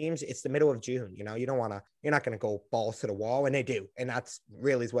lot of teams, it's the middle of June. You know, you're not going to go balls to the wall, and they do. And that's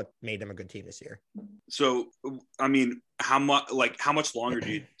really is what made them a good team this year. So, I mean, how much longer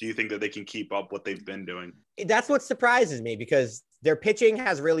do you think that they can keep up what they've been doing? That's what surprises me, because their pitching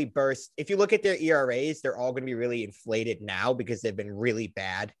has really burst. If you look at their ERAs, they're all going to be really inflated now because they've been really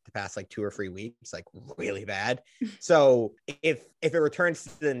bad the past like 2 or 3 weeks, like really bad. So if it returns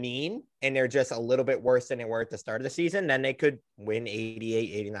to the mean and they're just a little bit worse than they were at the start of the season, then they could win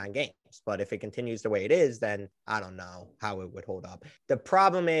 88, 89 games. But if it continues the way it is, then I don't know how it would hold up. The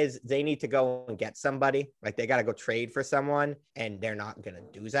problem is they need to go and get somebody. Like, they got to go trade for someone, and they're not going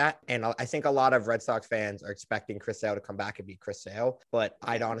to do that. And I think a lot of Red Sox fans are expecting Chris Sale to come back and be Chris Sale, but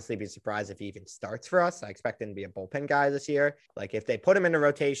I'd honestly be surprised if he even starts for us. I expect him to be a bullpen guy this year. Like, if they put him in the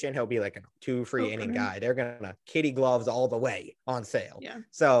rotation, he'll be like a 2-3 inning guy. They're going to kitty gloves all the way on Sale. Yeah.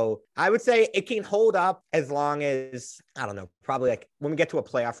 So I would say it can hold up as long as, I don't know, probably like when we get to a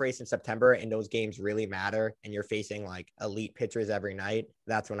playoff race in September and those games really matter and you're facing like elite pitchers every night,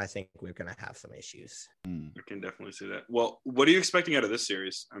 that's when I think we're going to have some issues. I can definitely see that. Well, what are you expecting out of this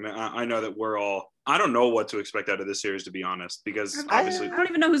series? I mean, I know that I don't know what to expect out of this series, to be honest, because obviously I don't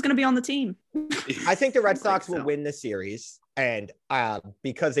even know who's going to be on the team. I think the Red Sox will win the series. And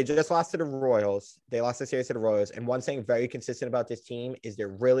because they just lost to the Royals, they lost the series to the Royals. And one thing very consistent about this team is they're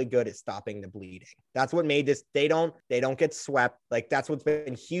really good at stopping the bleeding. That's what made this. They don't get swept. Like, that's what's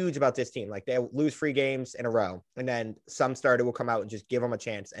been huge about this team. Like, they lose 3 games in a row, and then some starter will come out and just give them a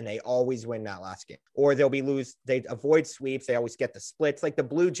chance, and they always win that last game. Or they avoid sweeps. They always get the splits. Like the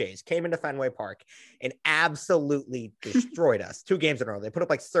Blue Jays came into Fenway Park and absolutely destroyed us 2 games in a row. They put up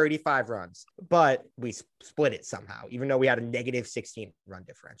like 35 runs, but we split it somehow, even though we had a negative 16 run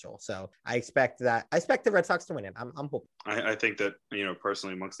differential. So I expect the Red Sox to win it. I'm hoping. I think that,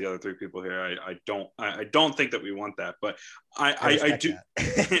 personally, amongst the other 3 people here, I don't think that we want that, but I do.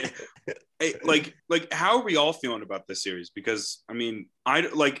 like how are we all feeling about this series? Because I mean,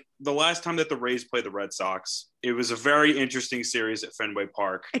 the last time that the Rays played the Red Sox, it was a very interesting series at Fenway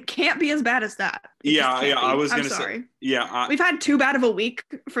Park. It can't be as bad as that. I was going to say, we've had too bad of a week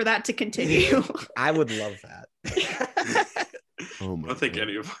for that to continue. I would love that. Oh my! I don't think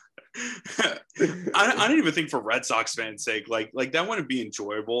any of. I don't even think for Red Sox fans' sake, like that wouldn't be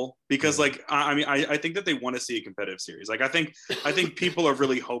enjoyable, because I think that they want to see a competitive series. Like I think people are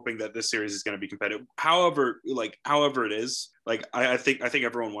really hoping that this series is going to be competitive. However it is, like I think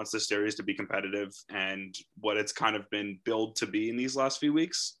everyone wants this series to be competitive, and what it's kind of been billed to be in these last few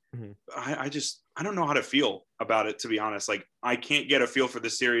weeks. Mm-hmm. I don't know how to feel about it, to be honest. Like, I can't get a feel for the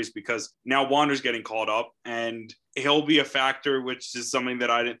series because now Wander's getting called up and he'll be a factor, which is something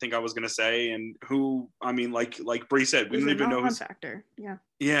that I didn't think I was going to say. And like Bree said, we don't even know who's factor. Yeah.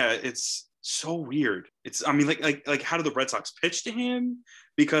 Yeah. It's so weird. It's, like how do the Red Sox pitch to him?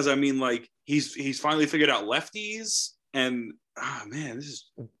 Because he's finally figured out lefties, and man, this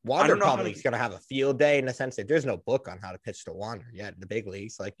is Wander probably is going to have a field day, in the sense that there's no book on how to pitch to Wander yet in the big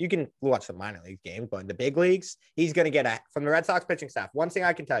leagues. Like, you can watch the minor league game, but in the big leagues, he's going to get from the Red Sox pitching staff. One thing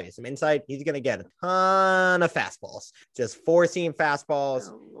I can tell you, some insight, he's going to get a ton of fastballs, just 4-seam fastballs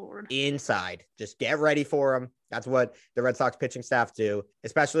inside. Just get ready for him. That's what the Red Sox pitching staff do,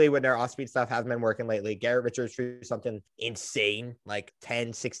 especially when their off-speed stuff hasn't been working lately. Garrett Richards threw something insane, like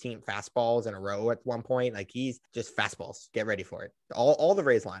 10, 16 fastballs in a row at one point. Like, he's just fastballs. Get ready for it. All the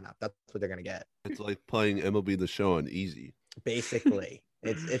Rays lineup, that's what they're going to get. It's like playing MLB The Show on easy. Basically.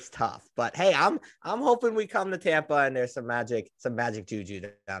 It's tough. But hey, I'm hoping we come to Tampa and there's some magic juju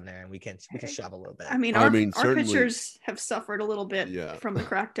down there and we can shove a little bit. I mean, our pitchers have suffered a little bit from the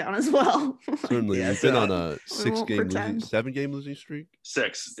crackdown as well. Certainly. We've been on a 7-game losing streak.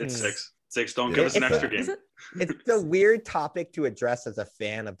 It's six. Don't give us an extra game. It's a weird topic to address as a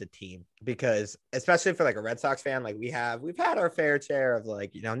fan of the team, because especially for like a Red Sox fan, like we've had our fair share of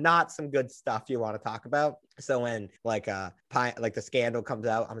like, not some good stuff you want to talk about. So when like the scandal comes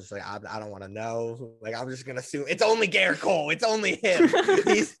out, I'm just like, I don't want to know. Like, I'm just gonna assume it's only Garrett Cole. It's only him.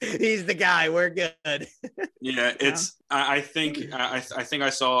 he's the guy. We're good. Yeah, I think I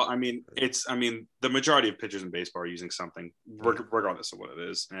saw. The majority of pitchers in baseball are using something, regardless of what it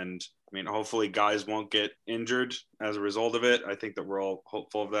is. And I mean, hopefully guys won't get injured as a result of it. I think that we're all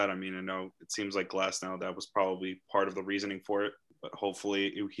hopeful of that. I mean, I know it seems like Glasnow, that was probably part of the reasoning for it, but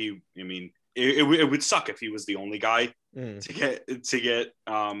hopefully it would suck if he was the only guy to get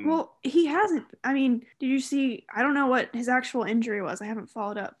well, he hasn't. I mean, did you see, I don't know what his actual injury was. I haven't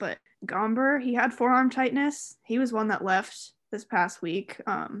followed up, but Gomber, he had forearm tightness. He was one that left this past week.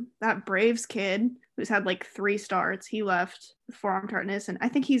 That Braves kid who's had like 3 starts, he left with forearm tightness, and I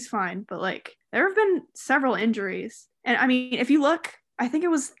think he's fine. But like, there have been several injuries, and I mean, if you look, I think it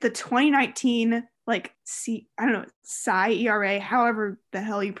was the 2019 like Cy ERA, however the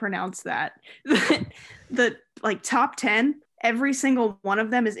hell you pronounce that. the like top 10, every single one of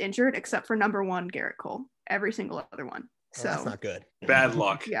them is injured except for number 1, Garrett Cole. Every single other one. So that's not good. Bad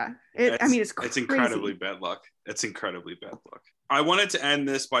luck. Yeah. It's crazy. It's incredibly bad luck. I wanted to end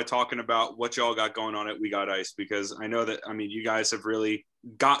this by talking about what y'all got going on at We Got Ice, because I know that, you guys have really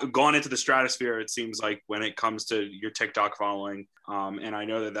gone into the stratosphere, it seems like, when it comes to your TikTok following. And I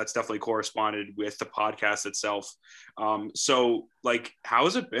know that that's definitely corresponded with the podcast itself. So like, how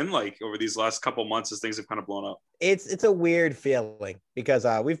has it been like over these last couple months as things have kind of blown up? It's a weird feeling, because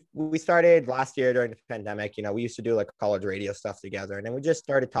we started last year during the pandemic. We used to do like college radio stuff together, and then we just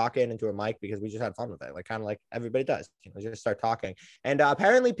started talking into a mic because we just had fun with it, like kind of like everybody does. Just start talking, and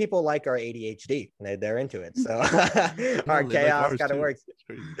apparently people like our ADHD. They're into it, so our chaos kind of works.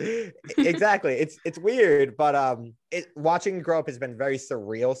 Exactly. It's weird, but watching grow up has been very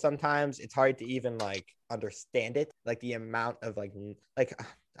surreal. Sometimes it's hard to even like understand it, like the amount of like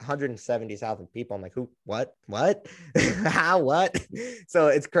 170,000 people. I'm like, who, what, how, what? So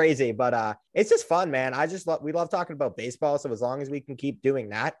it's crazy, but it's just fun, man. We love talking about baseball. So as long as we can keep doing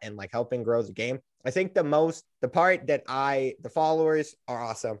that and like helping grow the game, I think the part that the followers are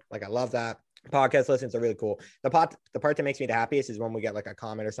awesome. Like, I love that. Podcast listens are really cool. The part that makes me the happiest is when we get like a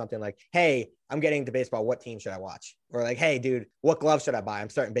comment or something like, hey, I'm getting into baseball, what team should I watch? Or like, hey dude, what glove should I buy? I'm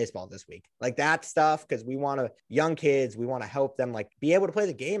starting baseball this week. Like that stuff, because we want young kids, we want to help them like be able to play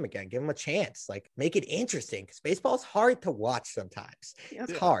the game again, give them a chance, like make it interesting, because baseball is hard to watch sometimes.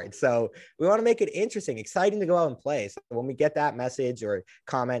 It's hard. So we want to make it interesting, exciting to go out and play. So when we get that message or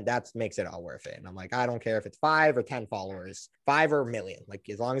comment, that makes it all worth it. And I'm like, I don't care if it's 5 or 10 followers, 5 or 1 million, like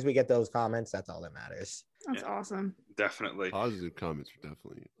as long as we get those comments, that's all that matters. That's awesome. Definitely. Positive comments are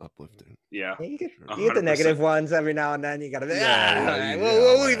definitely uplifting. Yeah. You get the negative ones every now and then. You gotta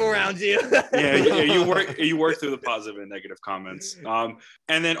we'll leave around you. You work through the positive and negative comments.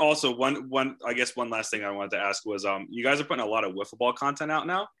 And then also one last thing I wanted to ask was you guys are putting a lot of wiffle ball content out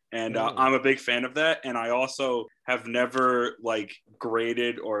now. And I'm a big fan of that. And I also have never like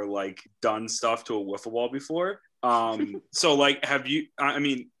graded or like done stuff to a wiffle ball before. So like, have you,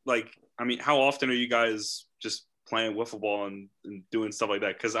 how often are you guys just playing wiffle ball and doing stuff like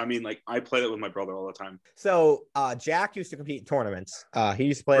that? Because I play that with my brother all the time. So Jack used to compete in tournaments. He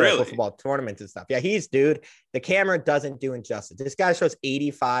used to play wiffle ball tournaments and stuff. Yeah, the camera doesn't do injustice. This guy shows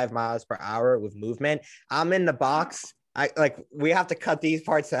 85 miles per hour with movement. I'm in the box. We have to cut these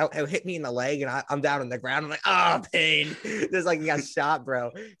parts out. It hit me in the leg, and I'm down on the ground. I'm like, pain. Just like, you got shot, bro.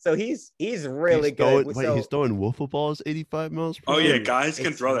 So he's really good. He's throwing wiffle balls 85 miles per hour? Oh yeah, guys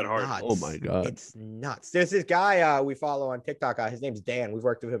can throw that hard. Oh my god, it's nuts. There's this guy we follow on TikTok. His name's Dan. We've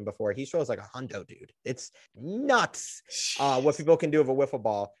worked with him before. He throws like a hundo, dude. It's nuts what people can do with a wiffle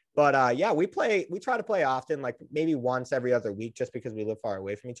ball. But we try to play often, like maybe once every other week, just because we live far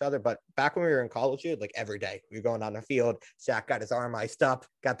away from each other. But back when we were in college, dude, like every day we were going on the field. Shaq got his arm iced up,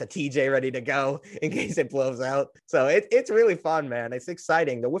 got the TJ ready to go in case it blows out. So it's really fun, man. It's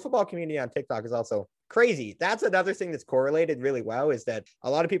exciting. The wiffle ball community on TikTok is also crazy. That's another thing that's correlated really well, is that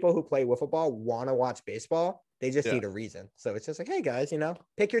a lot of people who play wiffle ball want to watch baseball. They just need a reason. So it's just like, hey guys,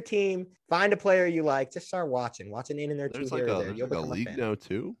 pick your team, find a player you like, just start watching an inning or two here or there. You'll become a league now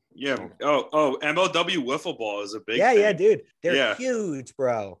too. Yeah. Oh, MLW wiffle ball is a big yeah, thing. Yeah, dude. They're huge,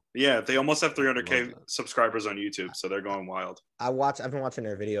 bro. Yeah, they almost have 300K subscribers on YouTube, so they're going wild. I've been watching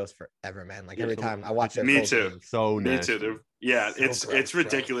their videos forever, man. Like every time I watch their Me too. games. So Me nasty. too. Yeah, So it's gross,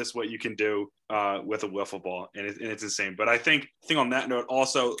 ridiculous what you can do with a wiffle ball, and it's insane. But I think on that note,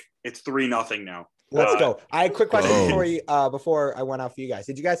 also it's 3-0 now. Let's go. I had a quick question before I went out for you guys.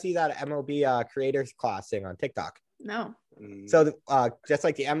 Did you guys see that MLB creators class thing on TikTok? No. So just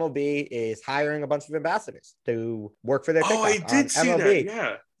like the MLB is hiring a bunch of ambassadors to work for their TikTok. Oh, I did see MLB. that.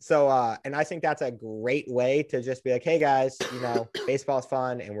 Yeah. So, and I think that's a great way to just be like, hey guys, baseball's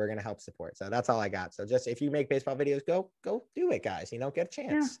fun and we're going to help support. So that's all I got. So just, if you make baseball videos, go do it, guys, get a chance.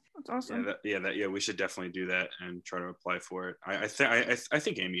 Yeah, that's awesome. Yeah, we should definitely do that and try to apply for it. I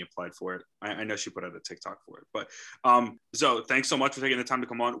think Amy applied for it. I know she put out a TikTok for it, but so thanks so much for taking the time to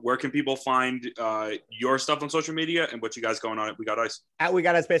come on. Where can people find your stuff on social media and what you guys going on at We Got Ice? At We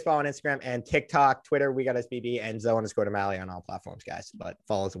Got Ice Baseball on Instagram and TikTok, Twitter, We Got Ice BB, and Zoe_DeMalia on all platforms, guys. But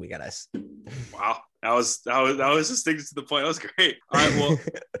follow us at We Got Ice. Wow. That was just sticking to the point. That was great. All right. Well,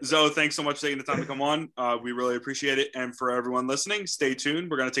 Zoe, thanks so much for taking the time to come on. We really appreciate it. And for everyone listening, stay tuned.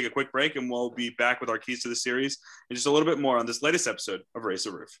 We're going to take a quick break and we'll be back with our keys to the series and just a little bit more on this latest episode of Raise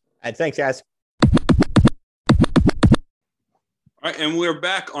the Roof. And thanks, guys. All right, and we're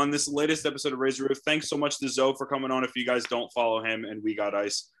back on this latest episode of Raise the Roof. Thanks so much to Zoe for coming on. If you guys don't follow him and We Got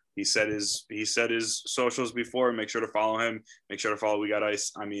Ice, he said his socials before. Make sure to follow him. Make sure to follow We Got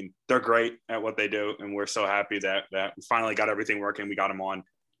Ice. I mean, they're great at what they do, and we're so happy that we finally got everything working. We got him on.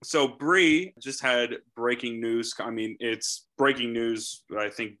 So Bree just had breaking news. I mean, it's breaking news. I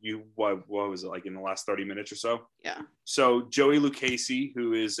think what was it, like in the last 30 minutes or so? Yeah. So Joey Lucchesi,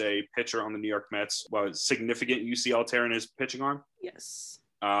 who is a pitcher on the New York Mets, significant UCL tear in his pitching arm. Yes.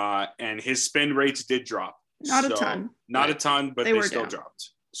 And his spin rates did drop. Not a ton, but they still down. dropped.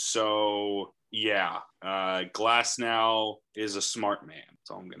 So yeah, Glasnow is a smart man.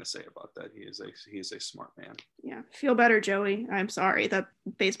 That's all I'm gonna say about that. He is a smart man. Yeah, feel better, Joey. I'm sorry that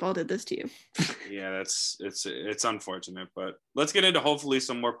baseball did this to you. Yeah, it's unfortunate, but let's get into hopefully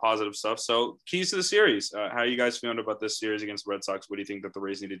some more positive stuff. So keys to the series. How are you guys feeling about this series against the Red Sox? What do you think that the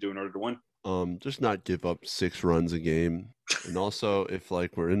Rays need to do in order to win? Just not give up 6 runs a game. And also, if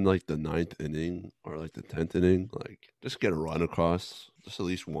like we're in like the 9th inning or like the 10th inning, like just get a run across, just at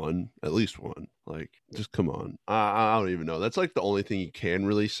least one. Like, just come on. I don't even know. That's like the only thing you can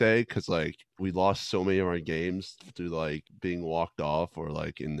really say, because like we lost so many of our games through like being walked off or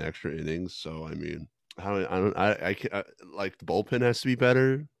like in extra innings. So I mean, I like the bullpen has to be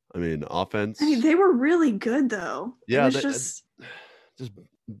better. I mean, offense. I mean, they were really good though. Yeah, it was just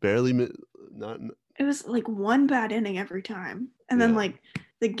barely not. It was like one bad inning every time. And then like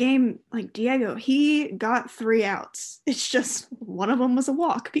the game, like Diego, he got 3 outs. It's just one of them was a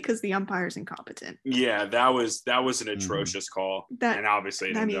walk because the umpire's incompetent. Yeah, that was an atrocious call. And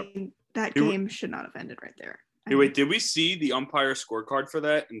obviously that game should not have ended right there. Wait, did we see the umpire scorecard for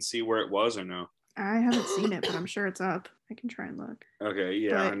that and see where it was or no? I haven't seen it, but I'm sure it's up. I can try and look. Okay,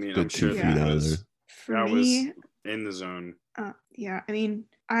 yeah. But I mean, I'm sure that was in the zone. Yeah, I mean,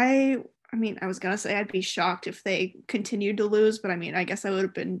 I was going to say I'd be shocked if they continued to lose, but I mean, I guess I would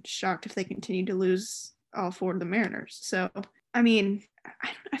have been shocked if they continued to lose all 4 of the Mariners. So, I mean,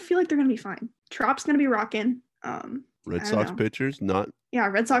 I feel like they're going to be fine. Trop's going to be rocking. Red Sox pitchers, not. Yeah,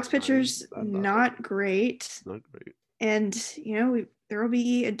 Red Sox pitchers, not great. Not great. And, there will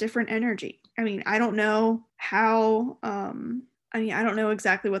be a different energy. I mean, I don't know how, I don't know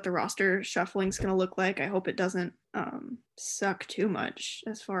exactly what the roster shuffling is going to look like. I hope it doesn't suck too much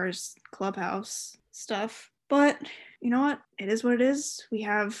as far as clubhouse stuff. But you know what? It is what it is. We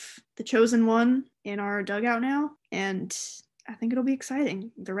have the chosen one in our dugout now, and I think it'll be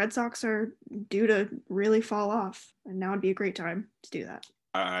exciting. The Red Sox are due to really fall off, and now would be a great time to do that.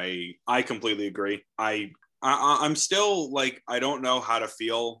 I completely agree. I'm still like, I don't know how to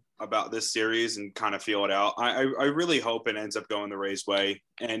feel about this series and kind of feel it out. I really hope it ends up going the Rays' way.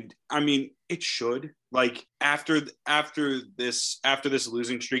 And I mean, it should. Like after this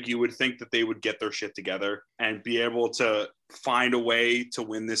losing streak, you would think that they would get their shit together and be able to find a way to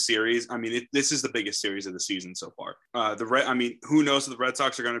win this series. I mean, this is the biggest series of the season so far. Who knows if the Red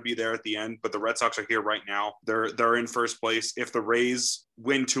Sox are going to be there at the end, but the Red Sox are here right now. They're in first place. If the Rays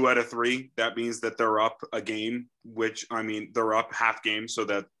win 2 out of 3, that means that they're up a game, which I mean, they're up half game so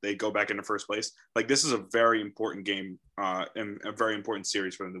that they go back into first place. Like this is a very important game and a very important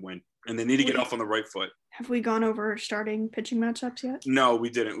series for them to win. And they need to get off on the right foot. Have we gone over starting pitching matchups yet? No,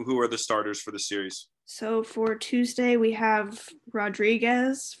 we didn't. Who are the starters for the series? So for Tuesday, we have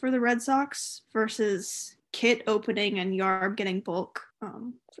Rodriguez for the Red Sox versus Kit opening and Yarb getting bulk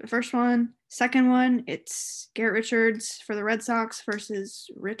for the first one. Second one, it's Garrett Richards for the Red Sox versus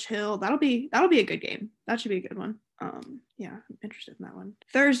Rich Hill. That'll be a good game. That should be a good one. Yeah, I'm interested in that one.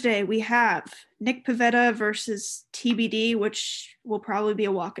 Thursday, we have Nick Pivetta versus TBD, which will probably be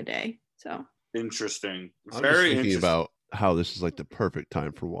a walk a day. So interesting. I'm just thinking about how this is like the perfect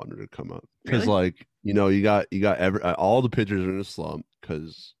time for Wander to come up because, Really? like, you got all the pitchers are in a slump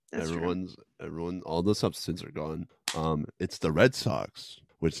because everyone, all the substances are gone. It's the Red Sox,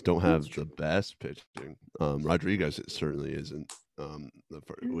 which don't have the best pitching. Rodriguez, it certainly isn't.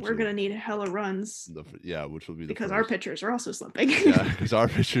 We're gonna need hella runs. Which will be because our pitchers are also slumping. Yeah, because our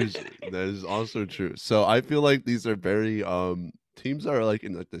pitchers. That is also true. So I feel like these are very teams are like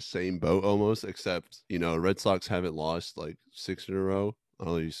in like the same boat almost, except Red Sox haven't lost like 6 in a row at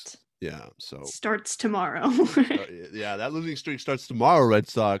least. Yeah, so starts tomorrow. Yeah, that losing streak starts tomorrow. Red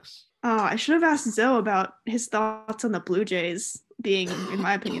Sox. Oh, I should have asked Zoe about his thoughts on the Blue Jays being, in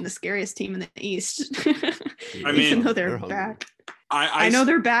my opinion, the scariest team in the East. I mean, even though they're back. I know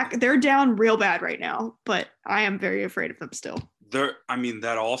they're back. They're down real bad right now, but I am very afraid of them still. That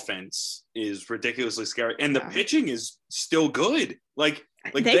offense is ridiculously scary, and the pitching is still good. Like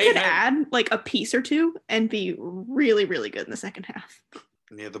they could add like a piece or two and be really, really good in the second half.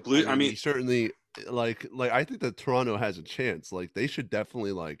 Yeah, the Blue. I mean certainly. Like I think that Toronto has a chance. Like they should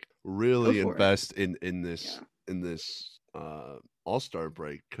definitely like really invest in this All-Star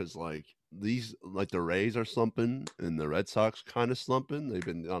break because like these like the Rays are slumping and the Red Sox kind of slumping. They've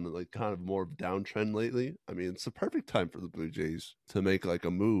been on like kind of more downtrend lately. I mean, it's the perfect time for the Blue Jays to make like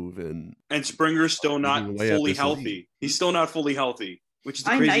a move and Springer's still not fully healthy. League. He's still not fully healthy, which is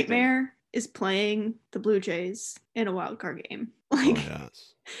the crazy nightmare. Thing. Is playing the Blue Jays in a wild card game. Like,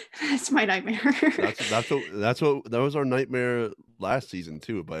 yes. That's my nightmare. that was our nightmare last season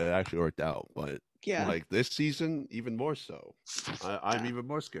too, but it actually worked out. But yeah, like this season, even more so. I'm even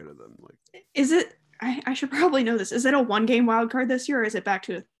more scared of them. Like, is it? I should probably know this. Is it a 1-game wild card this year, or is it back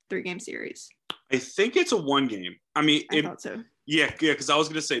to a 3-game series? I think it's a 1 game. I mean, I thought so. Yeah, because I was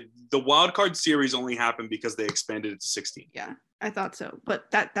gonna say the wild card series only happened because they expanded it to 16. Yeah, I thought so. But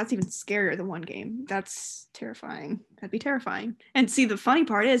that's even scarier than 1 game. That's terrifying. That'd be terrifying. And see, the funny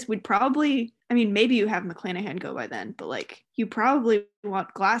part is we'd probably, I mean, maybe you have McClanahan go by then, but like you probably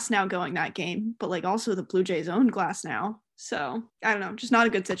want Glasnow going that game, but like also the Blue Jays own Glasnow. So I don't know, just not a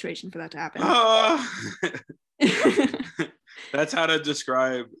good situation for that to happen. That's how to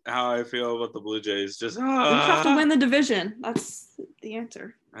describe how I feel about the Blue Jays. Just we have to win the division. That's the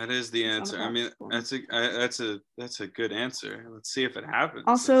answer. That is the answer. I mean, that's a good answer. Let's see if it happens.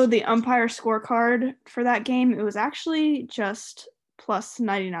 Also, the umpire scorecard for that game, it was actually just plus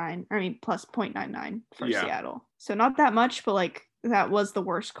 99. I mean, plus 0.99 for Seattle. So not that much, but like that was the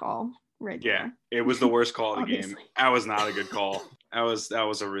worst call right there. Yeah, it was the worst call of the game. That was not a good call. That was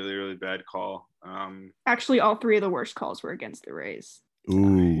a really, really bad call. Actually, all 3 of the worst calls were against the Rays.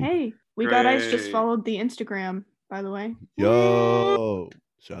 Ooh. Hey, We Got Ice just followed the Instagram, by the way. Yo,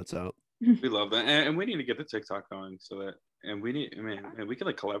 shouts out. We love that, and we need to get the TikTok going so that, and we need, man, we could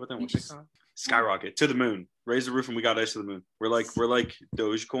like collab with them with TikTok. Skyrocket to the moon, raise the roof, and We Got Ice to the moon. We're like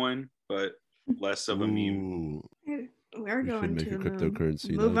Dogecoin, but less of a meme. We're going to the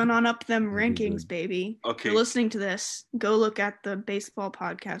cryptocurrency. Moving on up them rankings, baby. Okay. If you're listening to this, go look at the baseball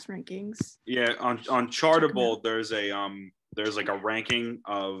podcast rankings. Yeah, on Chartable, there's like a ranking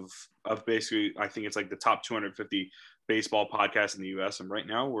of basically, I think it's like the top 250 baseball podcasts in the U.S. And right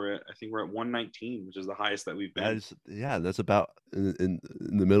now we're at 119, which is the highest that we've been. That's about in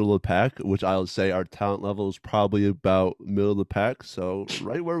the middle of the pack, which I'll say our talent level is probably about middle of the pack. So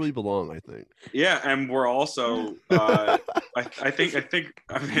right where we belong, I think. Yeah, and we're also I think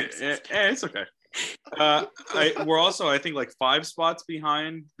I mean, it's okay. We're also, I think, like 5 spots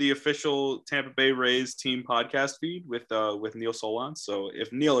behind the official Tampa Bay Rays team podcast feed with Neil Solon. So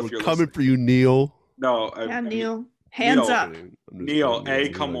if you're coming listening, for you, Neil. No, Neil. Hands up. Neil,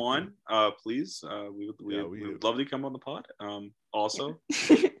 come on, please. We would love to come on the pod. Also,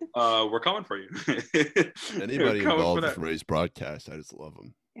 we're coming for you. Anybody involved with Ray's broadcast, I just love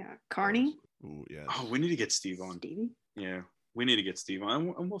them. Yeah, Carney. Ooh, yeah. Oh, we need to get Steve on. Stevie? Yeah, we need to get Steve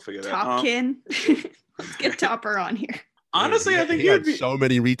on, and we'll figure that out. Topkin. Let's get Topper on here. Honestly, I think he had so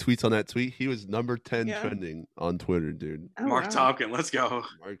many retweets on that tweet. He was number 10 trending on Twitter, dude. Oh, Mark Tompkin, let's go.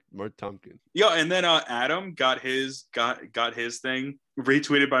 Mark Tompkin. Yo, and then Adam got his thing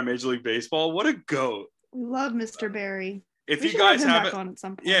retweeted by Major League Baseball. What a goat. We love Mr. Barry. If you guys haven't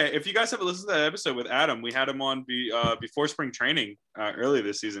listened to that episode with Adam, we had him on before spring training earlier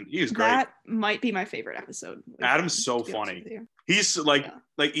this season. He was great. That might be my favorite episode. Adam's so funny. He's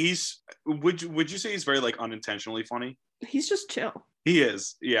would you say he's very like unintentionally funny? He's just chill. He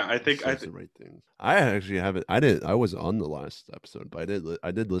is. Yeah, I think the right things. I actually haven't. I was on the last episode, but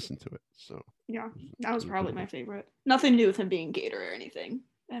I did listen to it. So yeah, that was probably my favorite. Nothing to do with him being Gator or anything.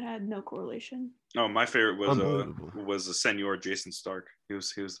 That had no correlation. Oh, my favorite was the Senor Jason Stark. He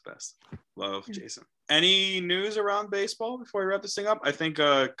was the best. Love Jason. Any news around baseball before we wrap this thing up? I think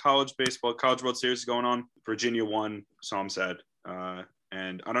college World Series is going on. Virginia won, so I'm sad.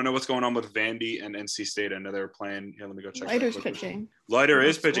 And I don't know what's going on with Vandy and NC State. I know they were playing. Here, let me go check. Leiter's pitching. Leiter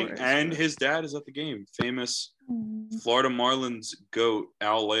is pitching, and his dad is at the game. Famous Florida Marlins GOAT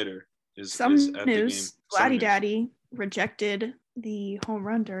Al Leiter is at the game. Vladdy Daddy rejected the home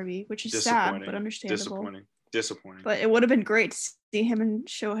run derby, which is sad but understandable. Disappointing. But it would have been great to see him and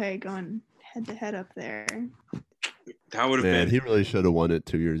Shohei going head to head up there. That would have been. He really should have won it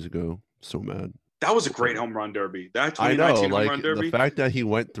 2 years ago. So mad. That was a great home run derby. That 2019 I know, home like, run derby. The fact that he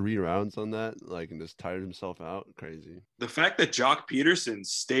went 3 rounds on that, like, and just tired himself out, crazy. The fact that Jock Peterson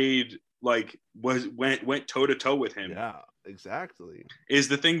stayed, like, went toe to toe with him. Yeah, exactly. Is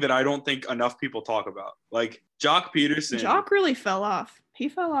the thing that I don't think enough people talk about. Like, Jock Peterson. Jock really fell off. He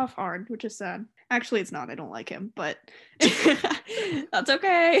fell off hard, which is sad. Actually, it's not. I don't like him, but that's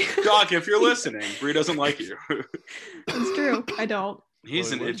okay. Jock, if you're listening, Bree doesn't like you. It's true. I don't.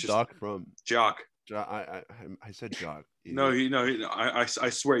 He's an interesting. Jock from Jock. I said Jock. I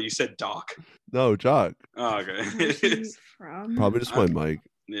swear you said Doc. No, Jock. Oh, okay. He's from? Probably just my mic.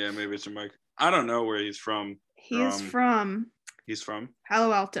 Yeah, maybe it's your mic. I don't know where he's from. He's from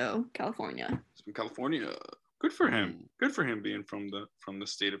Palo Alto, California. He's from California. Good for him. Good for him being from the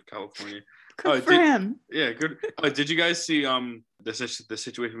state of California. Good for him. Yeah, good. Did you guys see the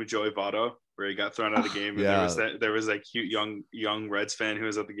situation with Joey Votto where he got thrown out of the game? And there was that cute young Reds fan who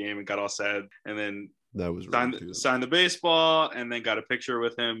was at the game and got all sad, and then that was signed the baseball and then got a picture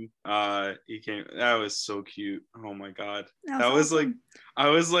with him. He came. That was so cute. Oh my god. That was awesome. I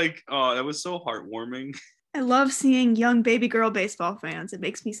was like, oh, that was so heartwarming. I love seeing young baby girl baseball fans. It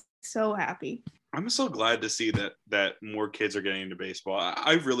makes me so happy. I'm so glad to see that more kids are getting into baseball.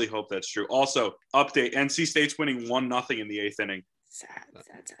 I really hope that's true. Also, update: NC State's winning 1-0 in the 8th inning. Sad.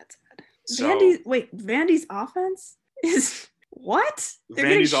 So, Vandy's offense is what? They're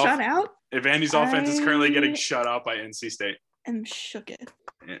getting shut out? Vandy's offense is currently getting shut out by NC State. I'm shook it.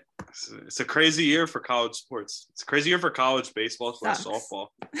 Yeah, it's a crazy year for college sports. It's a crazy year for college baseball, for softball.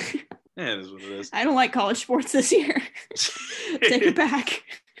 Yeah, it is what it is. I don't like college sports this year. Take it back.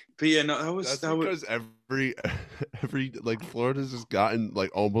 But yeah, no, that was because every like Florida's just gotten like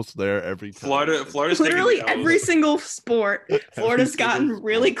almost there every time. Florida's literally every single sport. Florida's gotten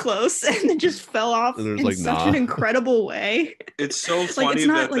really close and then just fell off in such an incredible way. It's so funny. Like it's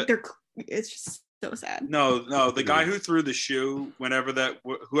not like they're. It's just so sad. No, the guy who threw the shoe, whoever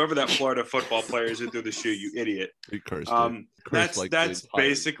that Florida football player is who threw the shoe, you idiot. He cursed. That's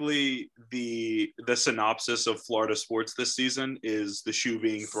basically the synopsis of Florida sports this season is the shoe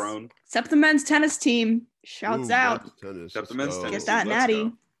being thrown. Except the men's tennis team shouts out. Except the men's tennis. Get that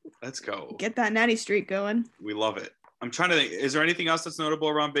natty. Let's go. Get that natty streak going. We love it. I'm trying to think. Is there anything else that's notable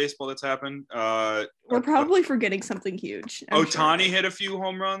around baseball that's happened? We're probably forgetting something huge. Ohtani hit a few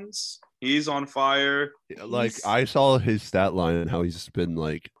home runs. He's on fire. Like I saw his stat line and how he's been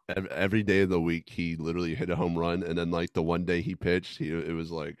like every day of the week he literally hit a home run, and then like the one day he pitched, it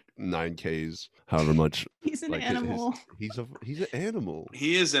was like 9 Ks, however much. He's an animal. He's an animal.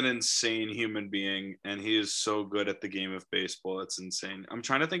 He is an insane human being, and he is so good at the game of baseball. It's insane. I'm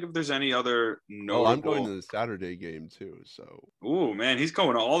trying to think if there's any other notable. Oh, I'm going to the Saturday game too. So. Oh man, he's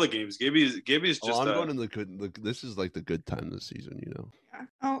going to all the games. Gibby's just. I'm going to the good. This is like the good time this season, you know.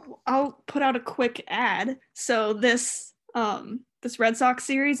 I'll put out a quick ad. So this Red Sox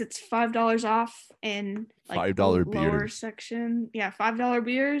series, it's $5 off in like $5 lower beers section. Yeah, $5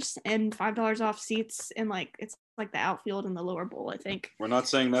 beers and $5 off seats in like it's like the outfield and the lower bowl, I think. We're not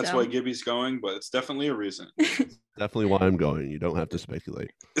saying that's why Gibby's going, but it's definitely a reason. Definitely why I'm going. You don't have to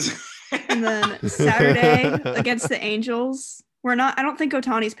speculate. And then Saturday against the Angels. I don't think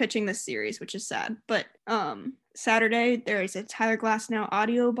Ohtani's pitching this series, which is sad, but Saturday there is a Tyler Glasnow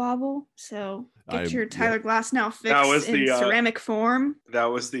audio bobble, so get your Tyler Glasnow fix in ceramic form. That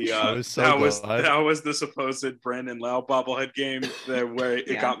was the supposed Brandon Lau bobblehead game where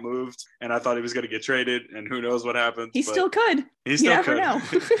it got moved, and I thought he was going to get traded, and who knows what happens. He still could. He still could. You never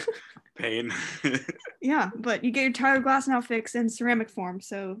know. Pain. Yeah, but you get your Tyler Glasnow fix in ceramic form,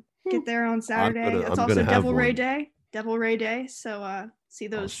 so get there on Saturday. That's also Devil Ray Day. Devil Ray Day. So see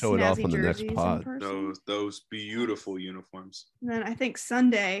those show it off snazzy on the next jerseys in pod. person. Those beautiful uniforms. And then I think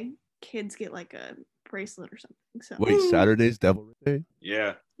Sunday kids get like a bracelet or something. So Wait, Saturday's Devil Day?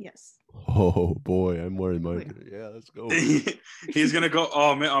 Yeah. yes. Oh boy, I'm wearing my. Oh, yeah. Yeah, let's go. He's gonna go.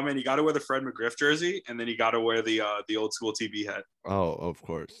 Oh man, you got to wear the Fred McGriff jersey, and then you got to wear the old school TB hat. Oh, of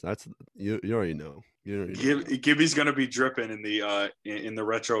course. That's you already know. You already know. Gibby's gonna be dripping in the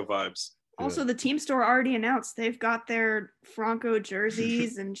retro vibes. Also, the team store already announced they've got their Franco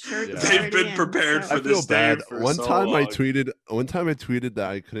jerseys and shirts. They've been prepared for I this feel bad. day. One time I tweeted that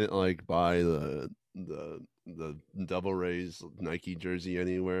I couldn't like buy the Devil Rays Nike jersey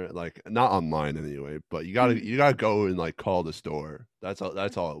anywhere, like not online anyway. But you gotta go and like call the store. That's all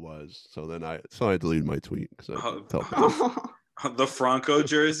it was. So then I deleted my tweet because I felt bad. The Franco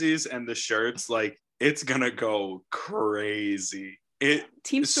jerseys and the shirts, like it's gonna go crazy.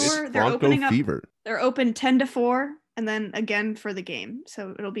 Team store, they're Franco opening up. fever. They're open 10 to 4, and then again for the game.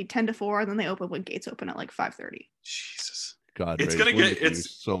 So it'll be 10 to 4, and then they open when gates open at like 5:30. Jesus, God, it's Ray, gonna get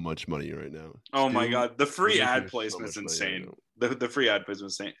so much money right now. Oh my God, the free We're ad making so placement's much insane. money The free ad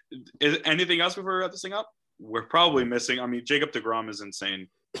placement's insane. Is anything else before we wrap this thing up? We're probably missing. I mean, Jacob DeGrom is insane.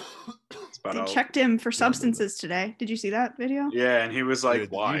 They checked him for substances today. Did you see that video? Yeah, and he was like,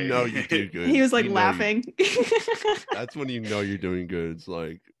 Dude, "Why?" You know you do good. He was like You know laughing. That's when you know you're doing good. It's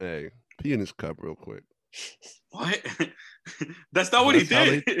like, hey, pee in his cup real quick. What? That's not what he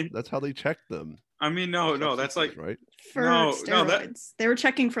did. That's how they checked them. I mean, no, that's like right. For steroids. They were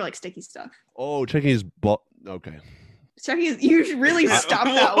checking for like sticky stuff. Oh, checking his butt. Okay. Checking his. You really stopped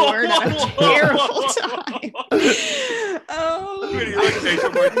that word at a terrible time. Oh.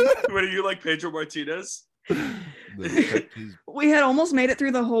 What are you like Pedro Martinez? We had almost made it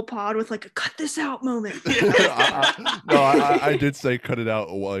through the whole pod with like a cut this out moment. I did say cut it out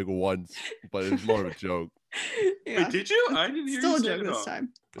like once, but it's more of a joke. Yeah. Wait, did you? I didn't hear Still you a joke this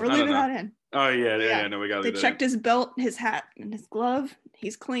time. We're I don't leaving know. that in. Oh yeah, no, we got. They checked his belt, his hat, and his glove.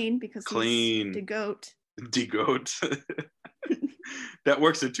 He's clean because clean. He's de-goat. De-goat. That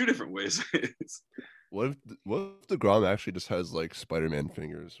works in two different ways. What if DeGrom actually just has like Spider-Man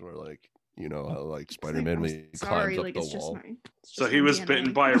fingers, or like, you know how like Spider-Man when he climbs up the wall? So he was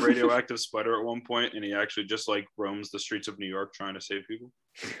bitten by a radioactive spider at one point, and he actually just like roams the streets of New York trying to save people.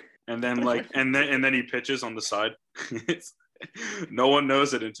 And then like and then he pitches on the side. No one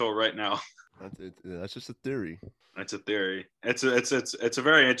knows it until right now. That's just a theory. That's a theory. It's a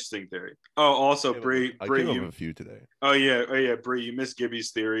very interesting theory. Oh, also Bree, I came up with a few today. Oh yeah, Bree, you missed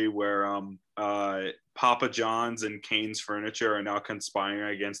Gibby's theory where Papa John's and Kane's Furniture are now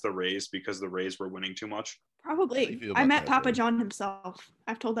conspiring against the Rays because the Rays were winning too much. Probably. I met Papa John himself.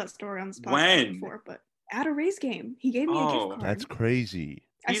 I've told that story on this podcast before, but at a Rays game, he gave me a gift card. That's crazy.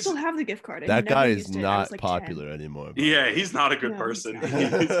 I still have the gift card. That guy is not popular anymore. Yeah, he's not a good person.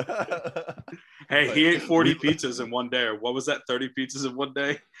 Hey, he ate 40 pizzas in one day. Or what was that? 30 pizzas in one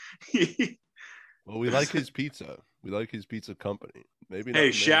day? Well, we like his pizza. We like his pizza company. Maybe. Hey,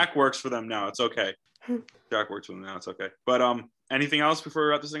 Shaq works for them now. It's okay. Shaq works for them now. It's okay. But anything else before we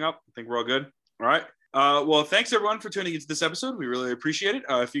wrap this thing up? I think we're all good. All right. Well, thanks everyone for tuning into this episode. We really appreciate it.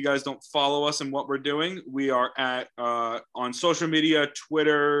 If you guys don't follow us in what we're doing, we are at on social media,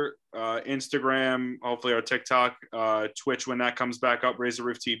 Twitter, Instagram, hopefully our TikTok, Twitch when that comes back up, Razor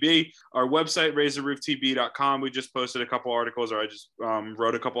Roof TB. Our website, razorrooftb.com. We just posted a couple articles, or I just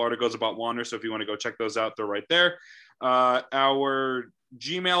wrote a couple articles about Wander. So if you want to go check those out, they're right there. Our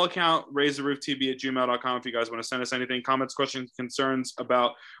Gmail account, razorrooftb@gmail.com. If you guys want to send us anything, comments, questions, concerns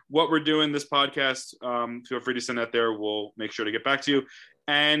about what we're doing this podcast, feel free to send that there. We'll make sure to get back to you.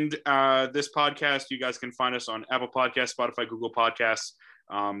 And this podcast, you guys can find us on Apple Podcasts, Spotify, Google Podcasts.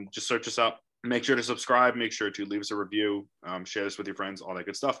 Just search us up. Make sure to subscribe. Make sure to leave us a review. Share this with your friends, all that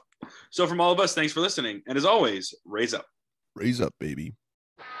good stuff. So from all of us, thanks for listening. And as always, raise up. Raise up, baby.